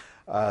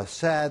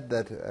said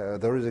that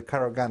there is a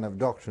Karaganov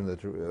doctrine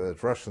that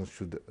Russians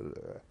should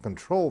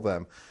control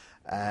them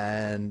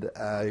and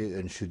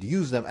should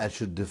use them and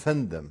should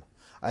defend them.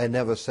 I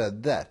never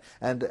said that.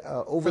 And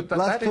over the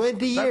last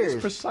 20 years... That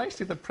is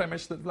precisely the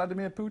premise that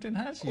Vladimir Putin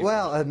has used.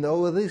 Well, and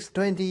over these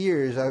 20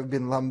 years I've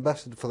been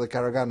ambassador for the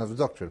Karaganov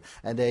doctrine,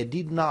 and I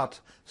did not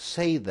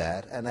say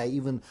that, and I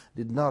even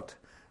did not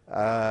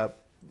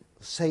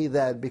say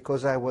that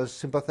because I was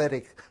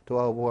sympathetic to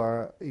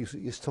our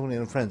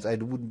Estonian friends. I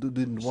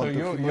didn't want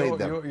to humiliate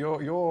them.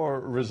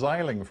 You're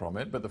resiling from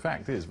it, but the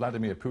fact is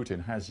Vladimir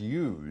Putin has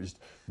used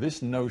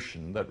this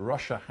notion that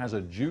Russia has a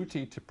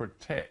duty to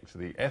protect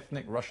the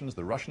ethnic Russians,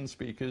 the Russian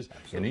speakers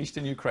in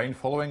eastern Ukraine,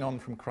 following on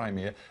from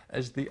Crimea,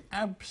 as the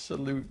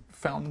absolute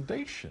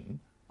foundation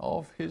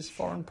of his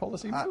foreign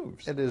policy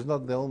moves. It is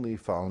not the only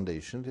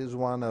foundation. It is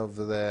one of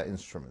the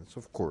instruments,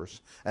 of course.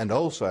 And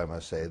also, I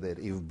must say that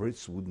if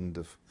Brits wouldn't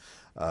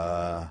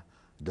have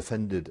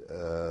defended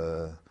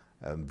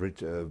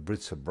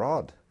Brits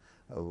abroad,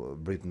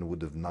 Britain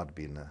would have not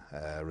been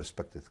a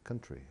respected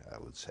country, I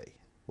would say.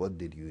 What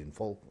did you in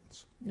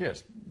Falklands?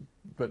 Yes,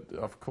 but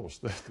of course,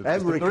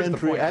 every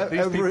country,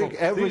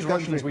 these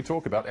Russians we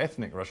talk about,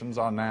 ethnic Russians,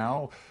 are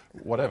now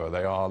whatever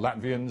they are: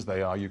 Latvians,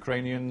 they are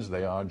Ukrainians,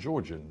 they are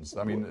Georgians.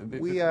 I mean,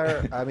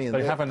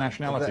 they have a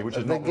nationality which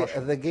is not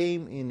Russian. The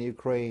game in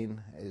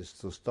Ukraine is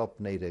to stop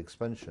NATO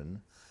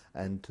expansion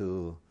and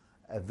to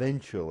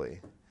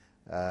eventually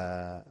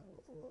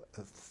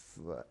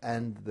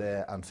end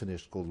the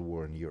unfinished Cold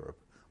War in Europe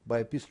by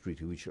a peace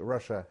treaty, which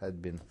Russia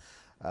had been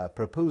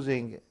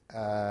proposing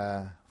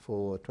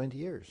for 20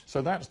 years.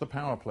 So that's the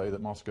power play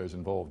that Moscow is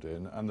involved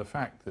in, and the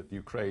fact that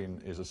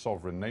Ukraine is a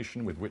sovereign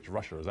nation with which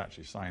Russia has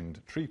actually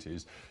signed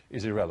treaties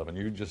is irrelevant.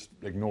 You just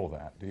ignore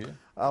that, do you?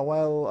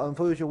 Well,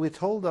 unfortunately, we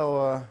told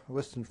our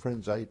Western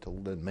friends, I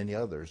told, and many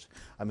others,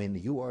 I mean,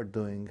 you are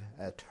doing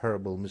a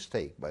terrible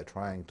mistake by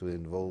trying to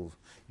involve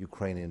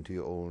Ukraine into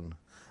your own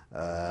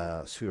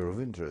sphere of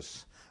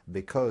interests,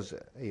 because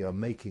you are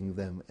making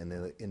them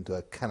into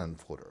a cannon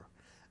fodder.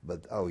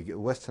 But our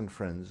Western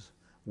friends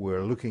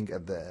were looking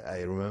at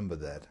I remember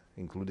that,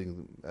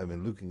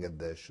 looking at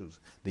their shoes.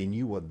 They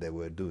knew what they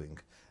were doing,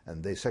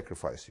 and they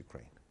sacrificed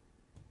Ukraine.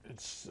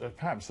 It's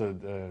perhaps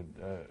a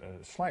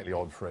slightly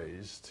odd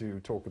phrase to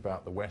talk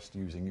about the West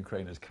using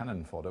Ukraine as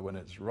cannon fodder when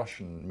it's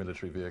Russian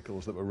military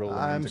vehicles that were rolling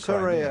into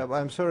Crimea.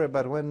 I'm sorry,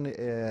 but when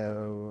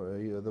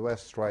the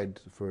West tried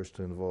first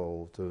to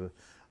involve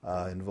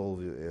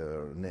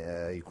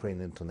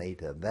Ukraine into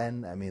NATO,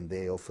 then,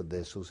 they offered the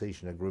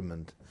association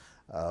agreement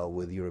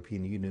with the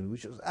European Union,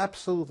 which was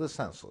absolutely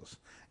senseless,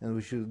 and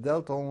which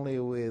dealt only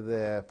with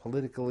the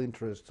political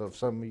interests of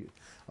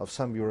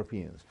some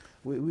Europeans.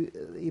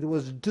 It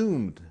was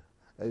doomed.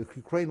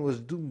 Ukraine was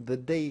doomed the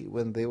day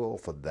when they were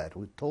offered that.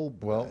 We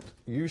told them that.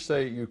 You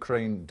say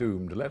Ukraine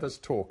doomed. Let us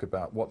talk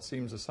about what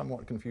seems a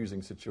somewhat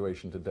confusing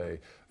situation today.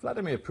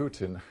 Vladimir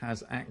Putin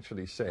has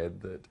actually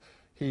said that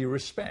he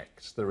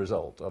respects the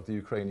result of the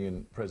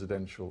Ukrainian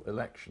presidential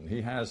election.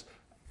 He has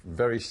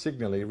very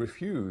signally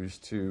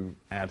refused to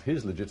add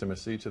his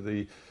legitimacy to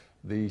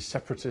the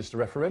separatist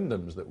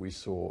referendums that we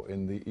saw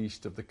in the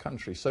east of the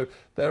country. So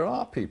there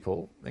are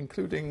people,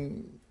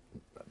 including,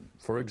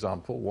 for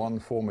example, one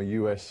former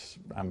US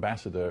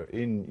ambassador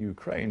in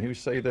Ukraine, who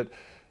say that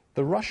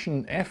the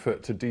Russian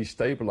effort to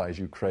destabilize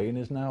Ukraine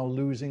is now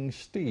losing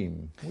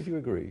steam. Would you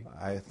agree?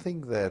 I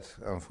think that,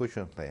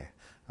 unfortunately,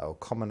 our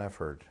common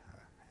effort,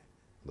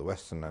 the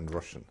Western and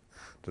Russian,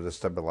 to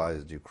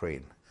destabilize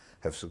Ukraine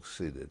has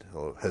succeeded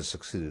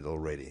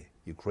already.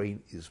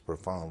 Ukraine is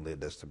profoundly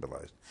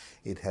destabilized.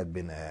 It had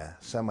been a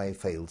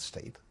semi-failed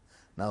state.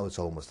 Now it's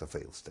almost a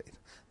failed state.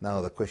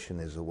 Now the question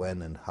is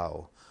when and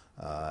how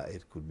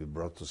it could be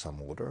brought to some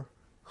order,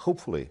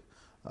 hopefully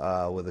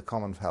with the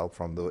common help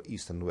from the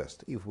East and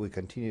West. If we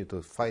continue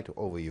to fight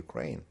over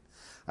Ukraine,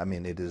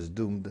 it is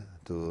doomed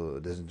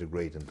to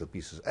disintegrate into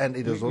pieces. And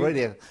it is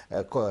already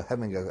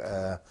having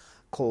a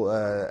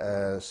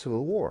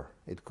civil war.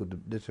 It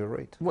could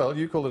deteriorate. Well,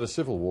 you call it a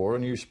civil war,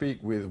 and you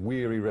speak with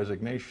weary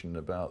resignation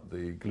about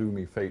the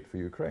gloomy fate for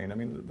Ukraine.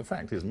 The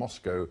fact is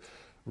Moscow,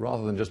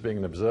 rather than just being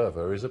an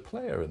observer, is a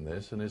player in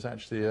this and is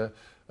actually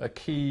a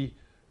key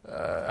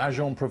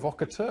agent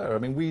provocateur.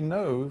 We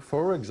know,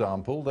 for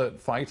example, that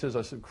fighters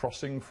are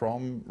crossing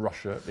from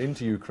Russia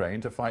into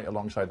Ukraine to fight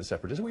alongside the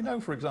separatists. We know,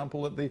 for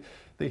example, that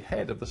the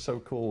head of the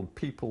so-called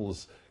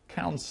People's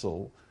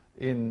Council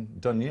in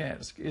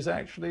Donetsk is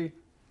actually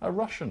a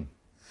Russian.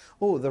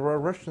 Oh, there are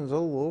Russians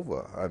all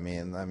over.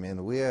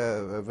 We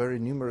are a very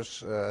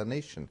numerous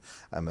nation,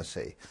 I must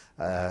say.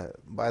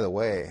 By the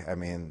way,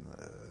 and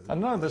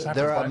none of this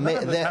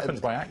happens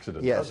by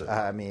accident, yes, does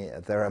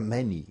it? There are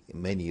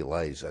many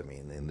lies,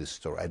 in this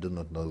story. I do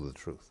not know the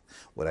truth.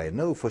 What I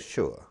know for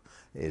sure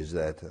is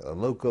that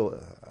local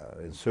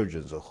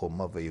insurgents, or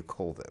whomever you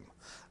call them,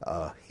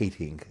 are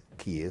hating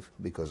Kiev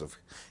because of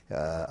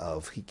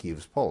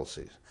Kiev's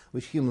policies,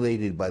 which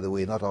humiliated, by the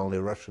way, not only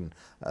Russian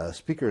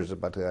speakers,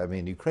 but I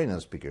mean Ukrainian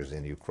speakers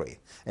in Ukraine,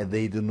 and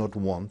they do not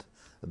want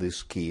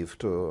this Kiev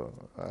to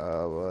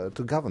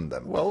govern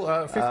them.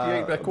 Well,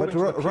 58, according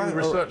to the Pew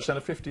Research Center,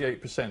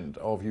 58%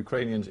 of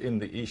Ukrainians in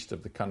the east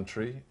of the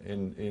country,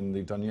 in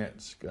the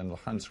Donetsk and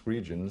Luhansk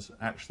regions,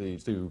 actually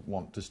do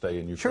want to stay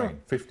in Ukraine.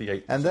 Sure.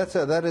 58%. And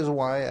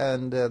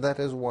that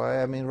is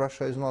why I mean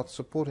Russia is not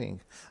supporting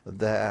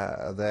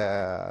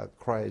their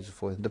cries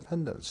for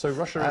independence. So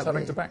Russia is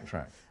having to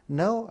backtrack.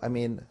 No, I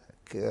mean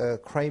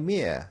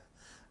Crimea.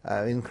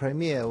 In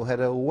Crimea, we had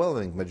a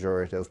overwhelming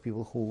majority of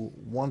people who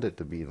wanted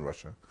to be in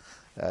Russia.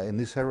 In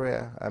this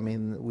area, I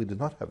mean, we do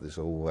not have this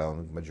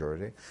overwhelming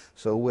majority,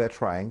 so we are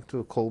trying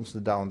to calm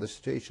down the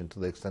situation to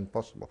the extent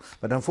possible.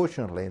 But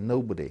unfortunately,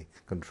 nobody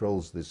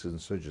controls these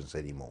insurgents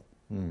anymore.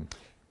 Mm.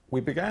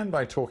 We began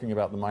by talking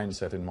about the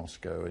mindset in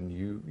Moscow, and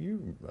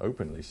you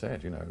openly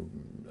said, you know,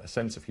 a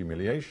sense of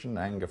humiliation,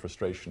 anger,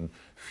 frustration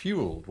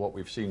fueled what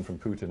we've seen from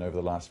Putin over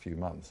the last few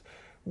months.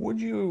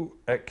 Would you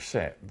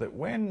accept that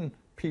when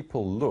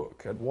people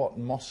look at what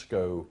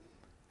Moscow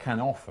can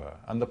offer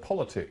and the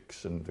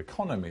politics and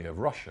economy of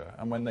Russia,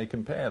 and when they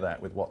compare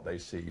that with what they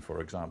see,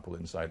 for example,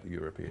 inside the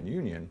European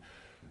Union,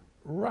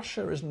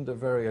 Russia isn't a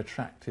very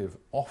attractive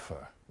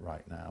offer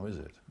right now, is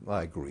it?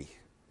 I agree.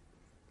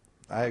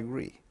 I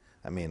agree.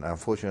 I mean,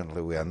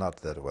 unfortunately, we are not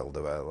that well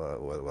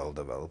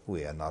developed.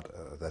 We are not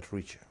that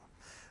rich.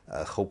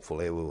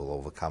 Hopefully we will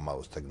overcome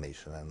our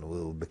stagnation and we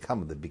will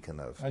become the beacon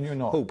of hope. And you're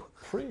not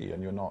free,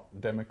 and you're not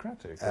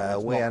democratic.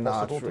 We are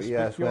not free.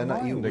 Yes, we are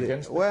not.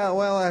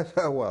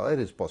 Well, it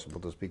is possible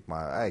to speak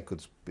I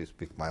could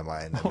speak my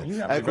mind. Well, you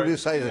happen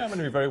to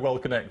be very well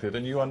connected,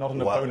 and you are not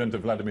an opponent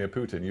of Vladimir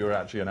Putin. You're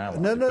actually an ally.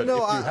 No. If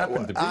you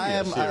happen to be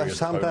a serious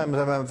sometimes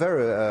opponent. I'm a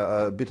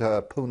very bitter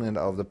opponent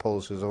of the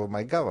policies of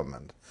my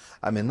government.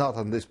 I mean, not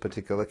on this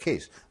particular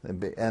case,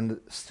 and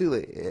still,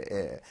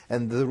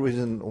 and the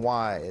reason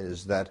why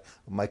is that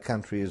my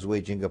country is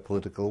waging a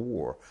political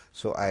war,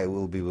 so I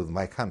will be with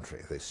my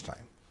country this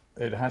time.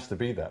 It has to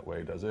be that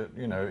way, does it?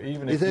 You know,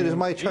 even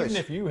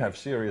if you have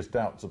serious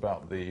doubts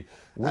about the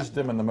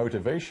wisdom and the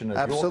motivation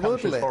of your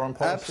country's foreign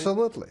policy.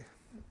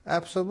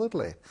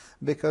 Absolutely,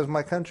 because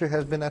my country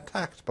has been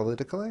attacked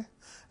politically,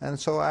 and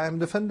so I am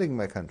defending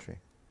my country.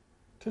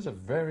 It is a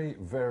very,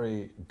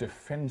 very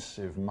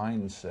defensive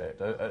mindset,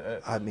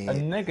 a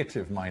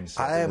negative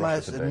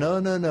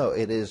mindset. No.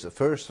 It is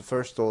first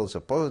of all, it's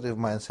a positive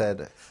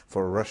mindset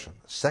for Russia.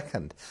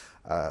 Second,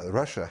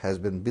 Russia has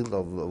been built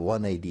on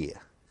one idea,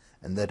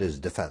 and that is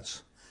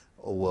defense.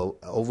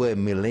 Over a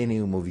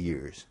millennium of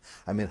years.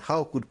 I mean,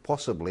 how could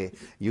possibly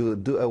you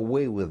do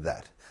away with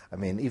that? I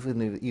mean,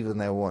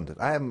 even I wanted.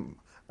 I'm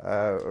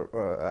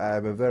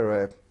a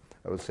very,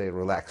 I would say,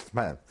 relaxed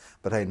man,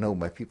 but I know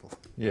my people.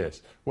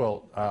 Yes.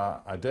 Well,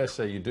 I dare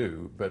say you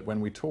do, but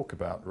when we talk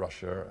about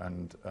Russia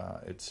and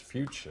its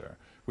future,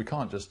 we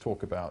can't just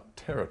talk about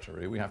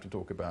territory, we have to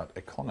talk about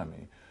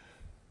economy.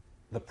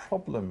 The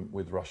problem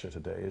with Russia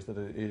today is that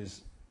it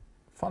is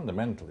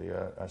fundamentally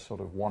a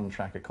sort of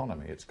one-track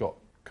economy. It's got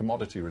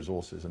commodity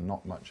resources and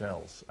not much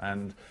else.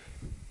 And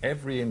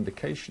every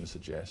indication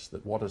suggests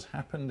that what has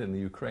happened in the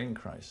Ukraine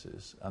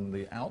crisis and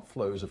the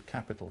outflows of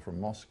capital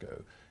from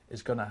Moscow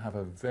is going to have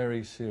a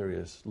very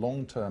serious,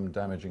 long-term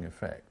damaging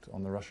effect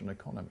on the Russian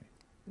economy.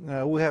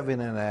 We have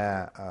been in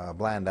a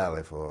blind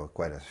alley for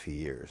quite a few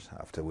years.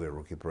 After we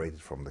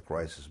recuperated from the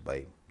crisis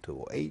by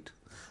 2008,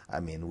 I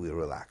mean, we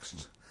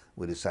relaxed.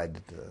 We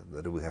decided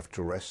that we have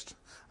to rest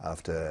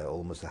after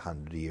almost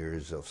 100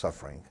 years of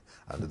suffering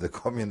under the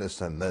communists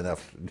and then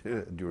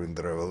during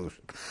the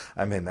revolution.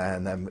 I mean,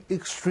 and I'm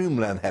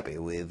extremely unhappy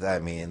with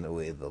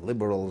the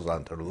liberals,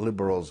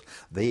 anti-liberals.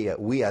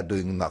 We are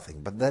doing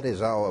nothing, but that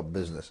is our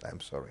business.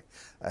 I'm sorry.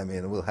 I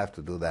mean, we'll have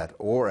to do that,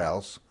 or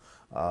else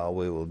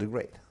we will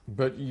degrade.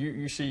 But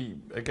you see,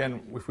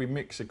 again, if we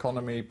mix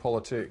economy,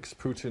 politics,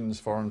 Putin's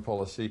foreign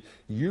policy,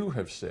 you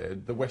have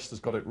said the West has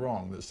got it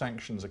wrong, that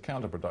sanctions are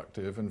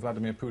counterproductive and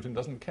Vladimir Putin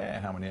doesn't care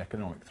how many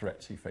economic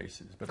threats he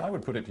faces. But I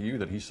would put it to you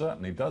that he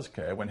certainly does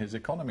care. When his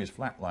economy is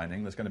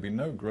flatlining, there's going to be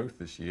no growth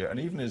this year, and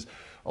even his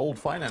old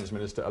finance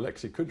minister,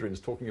 Alexei Kudrin,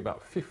 is talking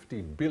about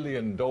 $50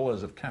 billion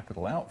of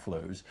capital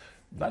outflows.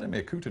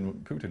 Vladimir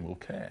Putin will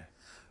care.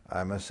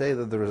 I must say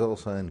that there is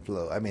also an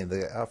inflow. I mean,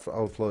 the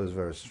outflow is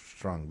very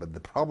strong, but the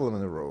problem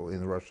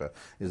in Russia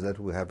is that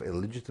we have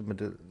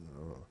illegitimate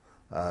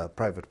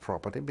private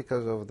property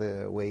because of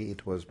the way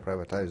it was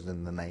privatized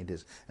in the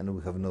 90s, and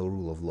we have no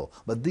rule of law.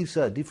 But these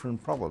are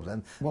different problems,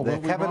 and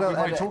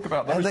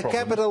the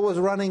capital was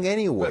running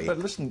anyway. But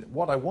listen,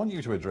 what I want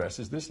you to address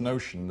is this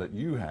notion that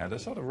you had, a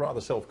sort of rather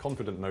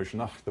self-confident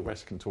notion, the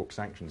West can talk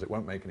sanctions, it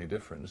won't make any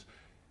difference.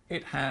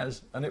 It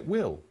has, and it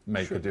will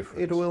make a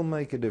difference. It will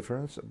make a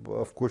difference,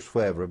 of course,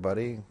 for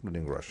everybody,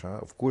 including Russia.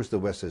 Of course, the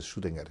West is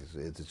shooting at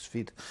its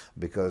feet,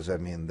 because, I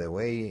mean, the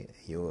way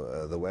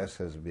the West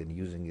has been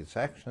using its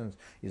actions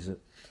is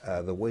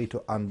the way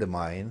to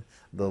undermine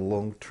the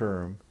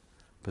long-term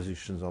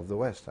positions of the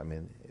West. I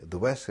mean, the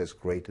West has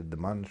created the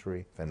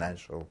monetary,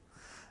 financial,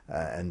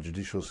 and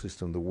judicial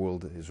system the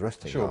world is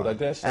resting on. Sure, but I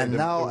dare say and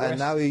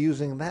now you're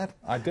using that.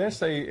 I dare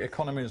say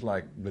economies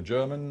like the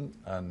German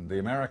and the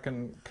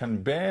American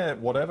can bear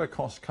whatever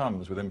cost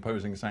comes with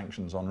imposing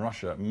sanctions on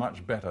Russia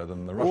much better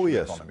than the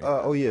Russian economy.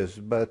 Oh yes,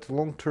 but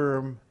long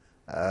term,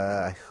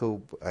 I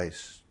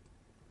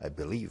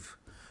believe,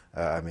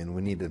 I mean,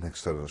 we need an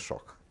external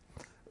shock.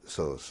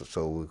 So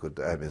we could,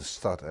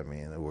 start,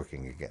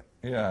 working again.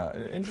 Yeah,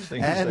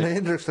 interesting. And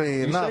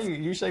interestingly enough...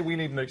 You say we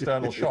need an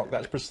external shock.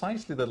 That's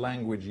precisely the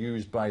language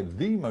used by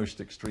the most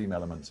extreme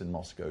elements in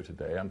Moscow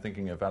today. I'm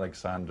thinking of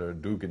Alexander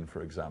Dugin,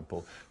 for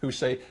example, who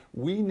say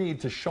we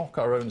need to shock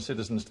our own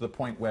citizens to the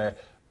point where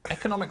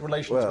economic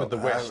relations with the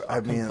West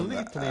are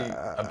completely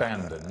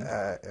abandoned,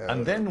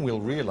 and then we'll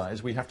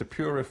realize we have to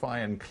purify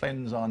and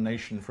cleanse our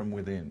nation from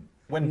within.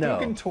 When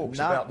Dugin talks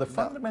about the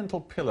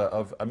fundamental pillar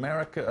of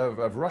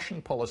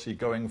Russian policy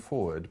going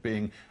forward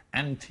being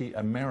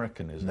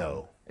anti-Americanism,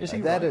 is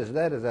he right?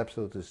 That is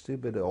absolutely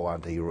stupid, or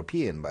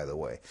anti-European, by the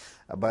way.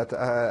 But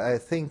I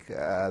think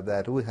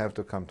that we have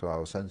to come to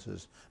our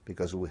senses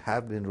because we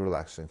have been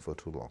relaxing for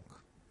too long,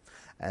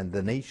 and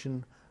the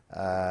nation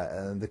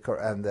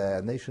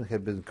the nation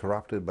had been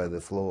corrupted by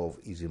the flow of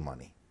easy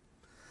money.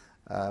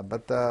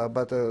 But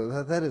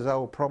that is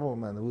our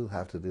problem, and we'll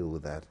have to deal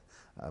with that.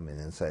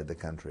 Inside the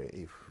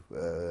country.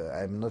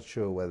 I'm not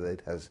sure whether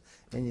it has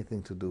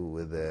anything to do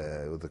with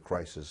the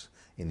crisis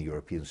in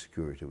European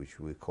security, which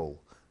we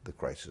call the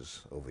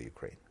crisis over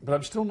Ukraine. But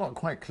I'm still not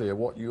quite clear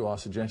what you are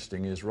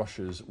suggesting is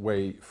Russia's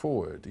way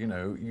forward. You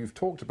know, you've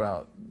talked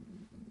about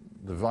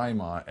the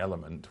Weimar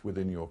element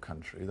within your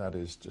country. That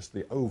is just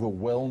the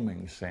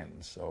overwhelming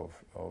sense of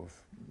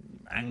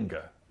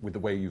anger with the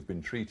way you've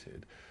been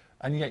treated.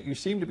 And yet you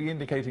seem to be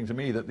indicating to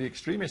me that the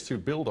extremists who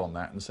build on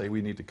that and say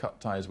we need to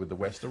cut ties with the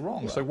West are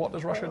wrong. So what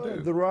does Russia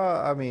do?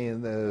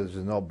 There's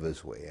an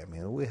obvious way.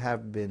 We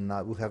have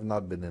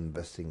not been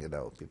investing in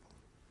our people.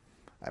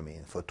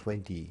 For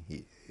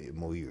 20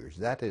 more years.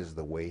 That is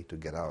the way to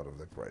get out of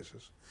the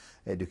crisis.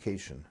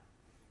 Education,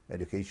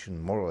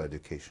 moral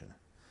education.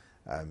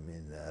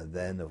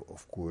 Then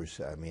of course,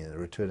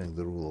 returning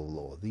the rule of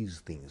law. These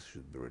things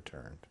should be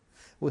returned.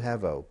 We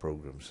have our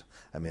programs.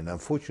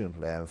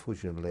 Unfortunately,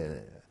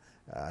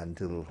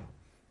 until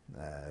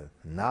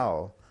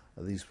now,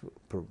 these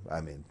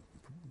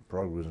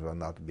programs are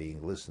not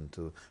being listened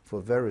to for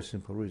a very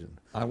simple reason.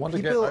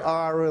 People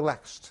are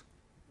relaxed.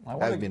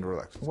 Have been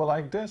relaxed. Well,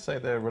 I dare say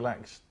they're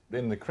relaxed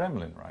in the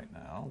Kremlin right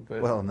now.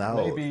 But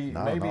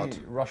maybe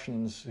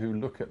Russians who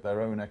look at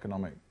their own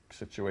economic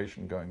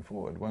situation going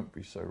forward won't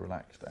be so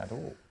relaxed at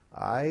all.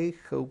 I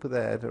hope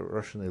that the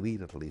Russian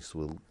elite at least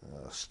will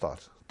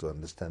start to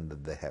understand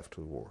that they have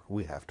to work.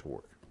 We have to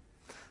work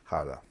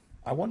harder.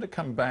 I want to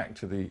come back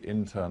to the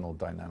internal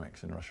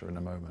dynamics in Russia in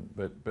a moment,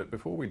 but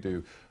before we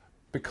do,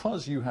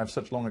 because you have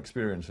such long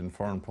experience in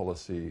foreign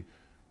policy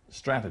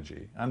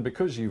strategy, and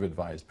because you've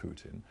advised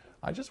Putin,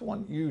 I just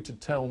want you to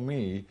tell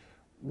me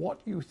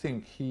what you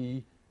think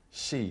he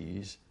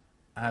sees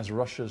as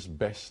Russia's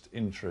best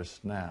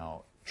interest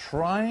now,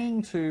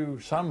 trying to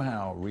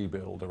somehow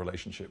rebuild a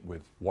relationship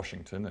with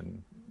Washington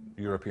and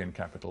European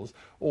capitals,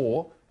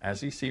 or,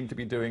 as he seemed to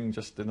be doing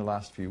just in the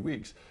last few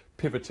weeks,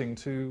 pivoting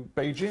to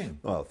Beijing.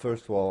 Well,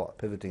 first of all,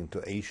 pivoting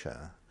to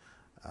Asia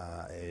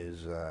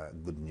is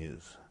good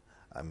news.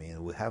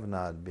 We have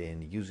not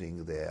been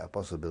using the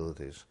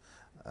possibilities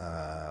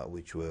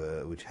which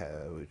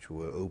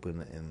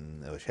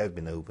have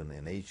been open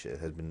in Asia,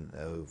 has been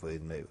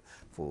open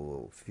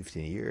for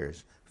 15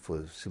 years,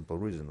 for a simple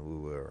reason. We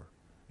were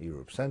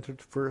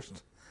Europe-centered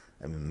first,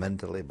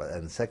 mentally,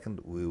 and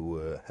second, we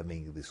were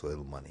having this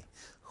oil money.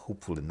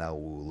 Hopefully now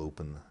we will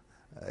open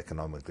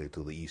economically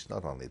to the east,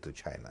 not only to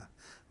China,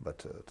 but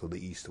to the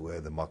east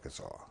where the markets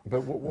are.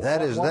 But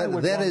that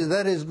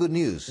is good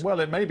news. Well,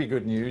 it may be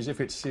good news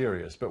if it's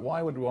serious, but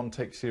why would one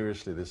take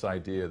seriously this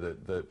idea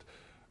that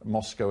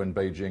Moscow and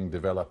Beijing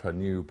develop a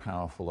new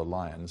powerful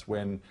alliance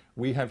when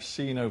we have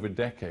seen over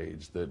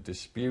decades that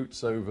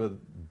disputes over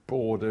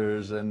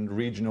borders and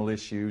regional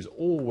issues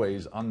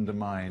always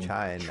undermine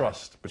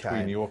trust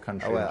between your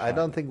country and China? I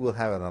don't think we'll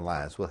have an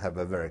alliance. We'll have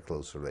a very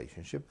close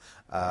relationship.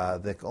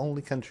 The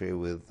only country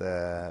with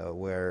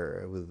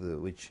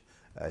which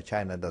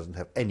China doesn't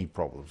have any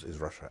problems is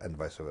Russia, and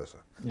vice versa.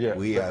 Yeah,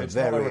 it's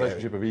not a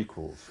relationship of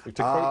equals. To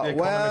quote the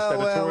Economist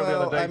editorial the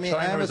other day,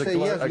 China is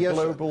a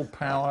global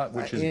power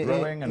which is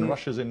growing, and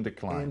Russia's in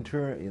decline.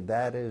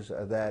 That is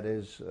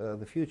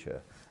the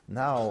future.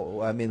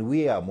 Now,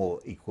 we are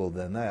more equal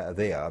than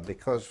they are,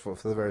 because for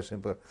the very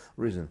simple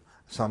reason,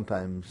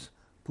 sometimes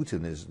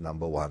Putin is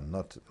number one,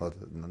 not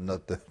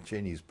the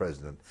Chinese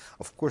president.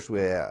 Of course,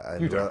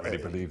 you don't really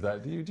believe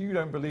that. You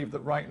don't believe that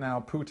right now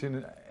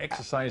Putin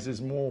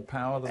exercises more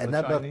power than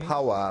the Chinese? Not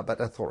power,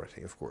 but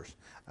authority, of course.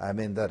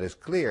 That is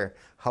clear.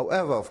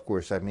 However, of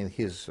course,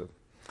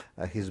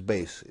 his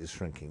base is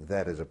shrinking.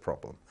 That is a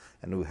problem,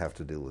 and we have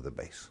to deal with the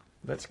base.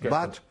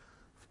 But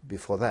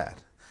before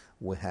that,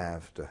 we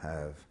have to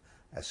have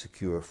a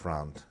secure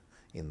front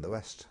in the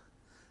West.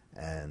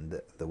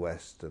 and the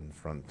Western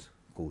Front,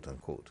 quote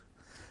unquote,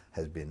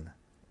 has been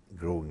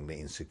growingly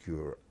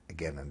insecure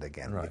again and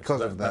again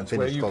because of that. That's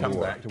where you come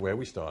back to where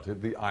we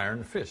started, the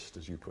iron fist,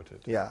 as you put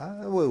it.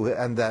 Yeah,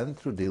 and then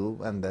to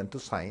deal and then to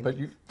sign a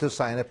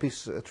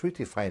peace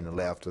treaty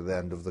finally after the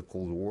end of the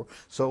Cold War.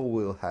 So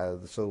we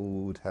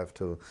would have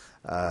to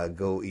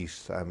go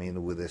east. I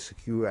mean, with a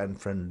secure and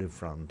friendly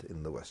front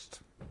in the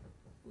West.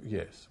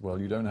 Yes. Well,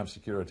 you don't have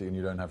security and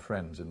you don't have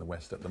friends in the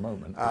West at the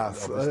moment. We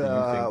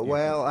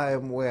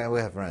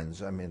have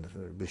friends. I mean, to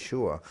be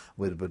sure.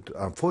 But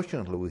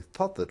unfortunately, we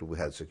thought that we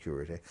had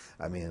security.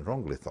 I mean,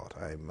 wrongly thought.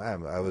 I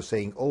was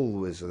saying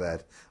always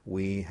that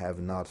we have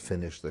not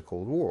finished the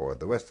Cold War.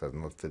 The West has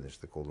not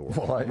finished the Cold War.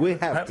 Well,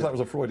 perhaps that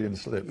was a Freudian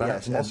slip.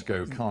 Perhaps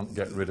Moscow can't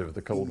get rid of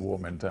the Cold War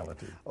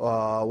mentality.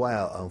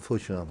 Well,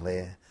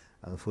 unfortunately,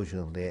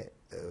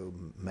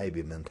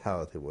 maybe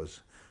mentality was.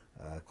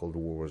 Cold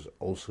War was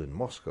also in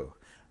Moscow,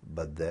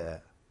 but the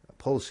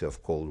policy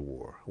of Cold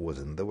War was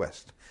in the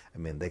West. I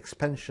mean, the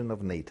expansion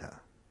of NATO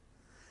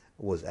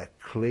was a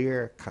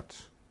clear-cut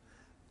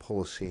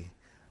policy,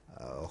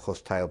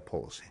 hostile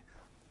policy.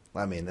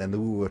 I mean, and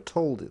we were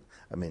told it.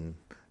 I mean,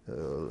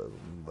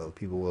 well,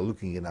 people were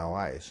looking in our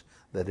eyes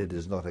that it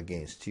is not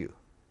against you.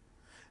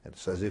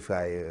 It's as if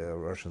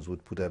Russians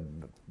would put a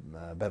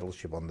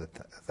battleship on the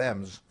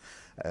Thames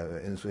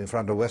in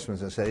front of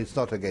Westminster and say, it's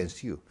not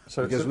against you,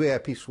 because we are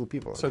peaceful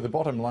people. So the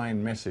bottom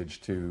line message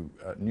to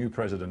new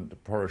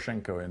President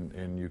Poroshenko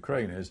in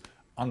Ukraine is,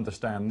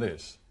 understand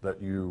this,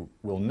 that you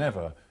will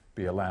never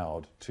be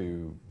allowed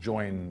to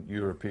join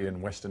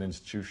European Western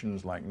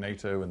institutions like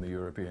NATO and the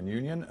European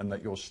Union, and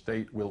that your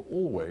state will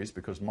always,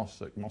 because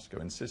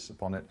Moscow insists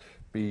upon it,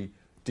 be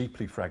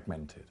deeply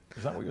fragmented.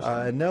 Is that what you're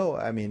saying? No,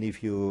 I mean,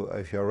 if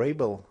you're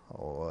able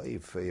to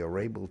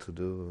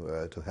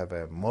have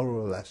a more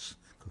or less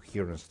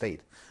coherent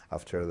state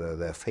after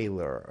the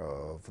failure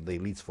of the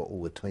elites for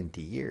over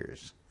 20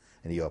 years,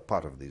 and you are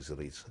part of these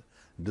elites,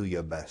 do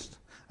your best.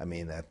 I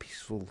mean, a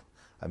peaceful,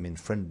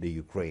 friendly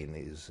Ukraine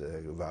is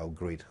our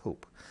great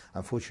hope.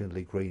 Unfortunately,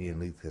 Ukrainian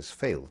elite has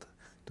failed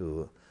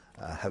to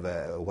have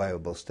a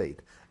viable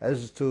state.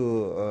 As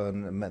to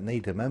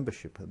NATO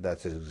membership,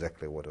 that's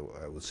exactly what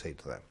I would say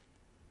to them.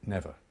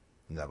 Never.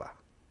 Never.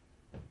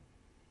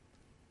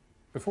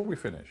 Before we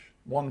finish,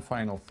 one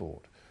final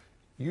thought.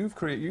 You've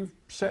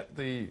set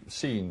the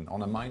scene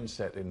on a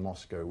mindset in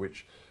Moscow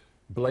which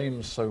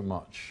blames so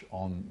much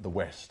on the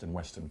West and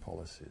Western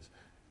policies.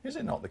 Is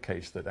it not the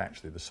case that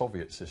actually the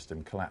Soviet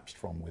system collapsed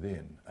from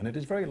within? And it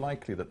is very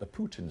likely that the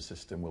Putin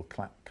system will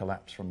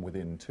collapse from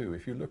within too.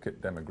 If you look at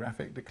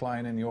demographic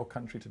decline in your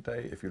country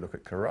today, if you look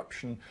at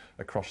corruption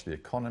across the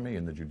economy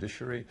and the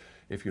judiciary,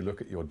 if you look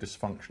at your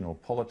dysfunctional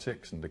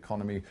politics and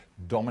economy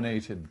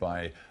dominated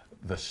by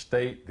the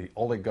state, the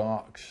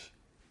oligarchs,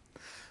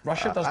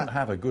 Russia doesn't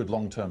have a good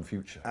long-term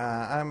future.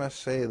 I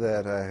must say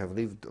that I have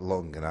lived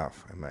long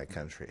enough in my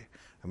country.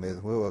 I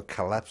mean, we were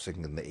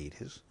collapsing in the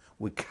 80s.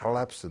 We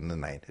collapsed in the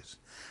 90s.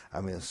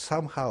 I mean,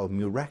 somehow,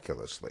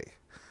 miraculously,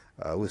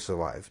 we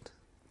survived.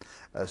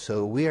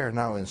 So we are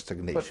now in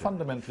stagnation. But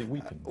fundamentally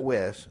weakened.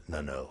 Yes.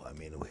 No. I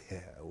mean,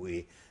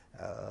 we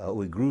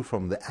grew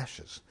from the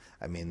ashes.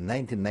 I mean,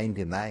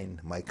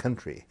 1999, my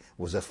country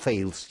was a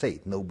failed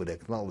state. Nobody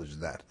acknowledged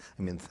that.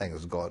 I mean,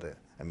 thanks God.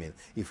 I mean,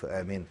 if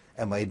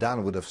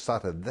Maidan would have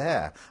started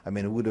there, I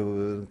mean, it would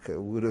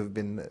have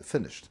been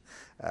finished.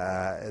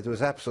 It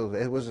was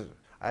absolutely. It was.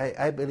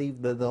 I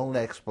believe that the only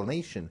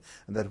explanation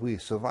that we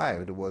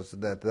survived was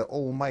that the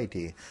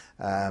Almighty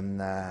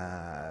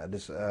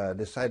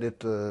decided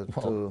to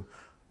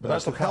help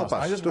us.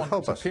 I just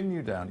want to pin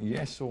you down,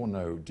 yes or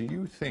no. Do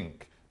you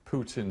think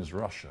Putin's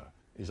Russia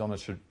is on a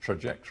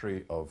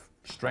trajectory of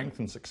strength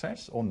and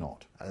success or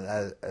not?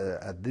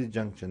 At this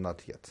juncture,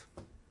 not yet.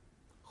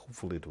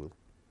 Hopefully it will.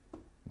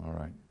 All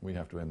right, we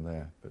have to end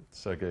there. But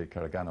Sergey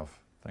Karaganov,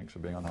 thanks for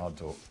being on Hard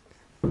Talk.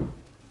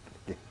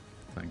 Yeah.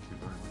 Thank you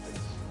very much.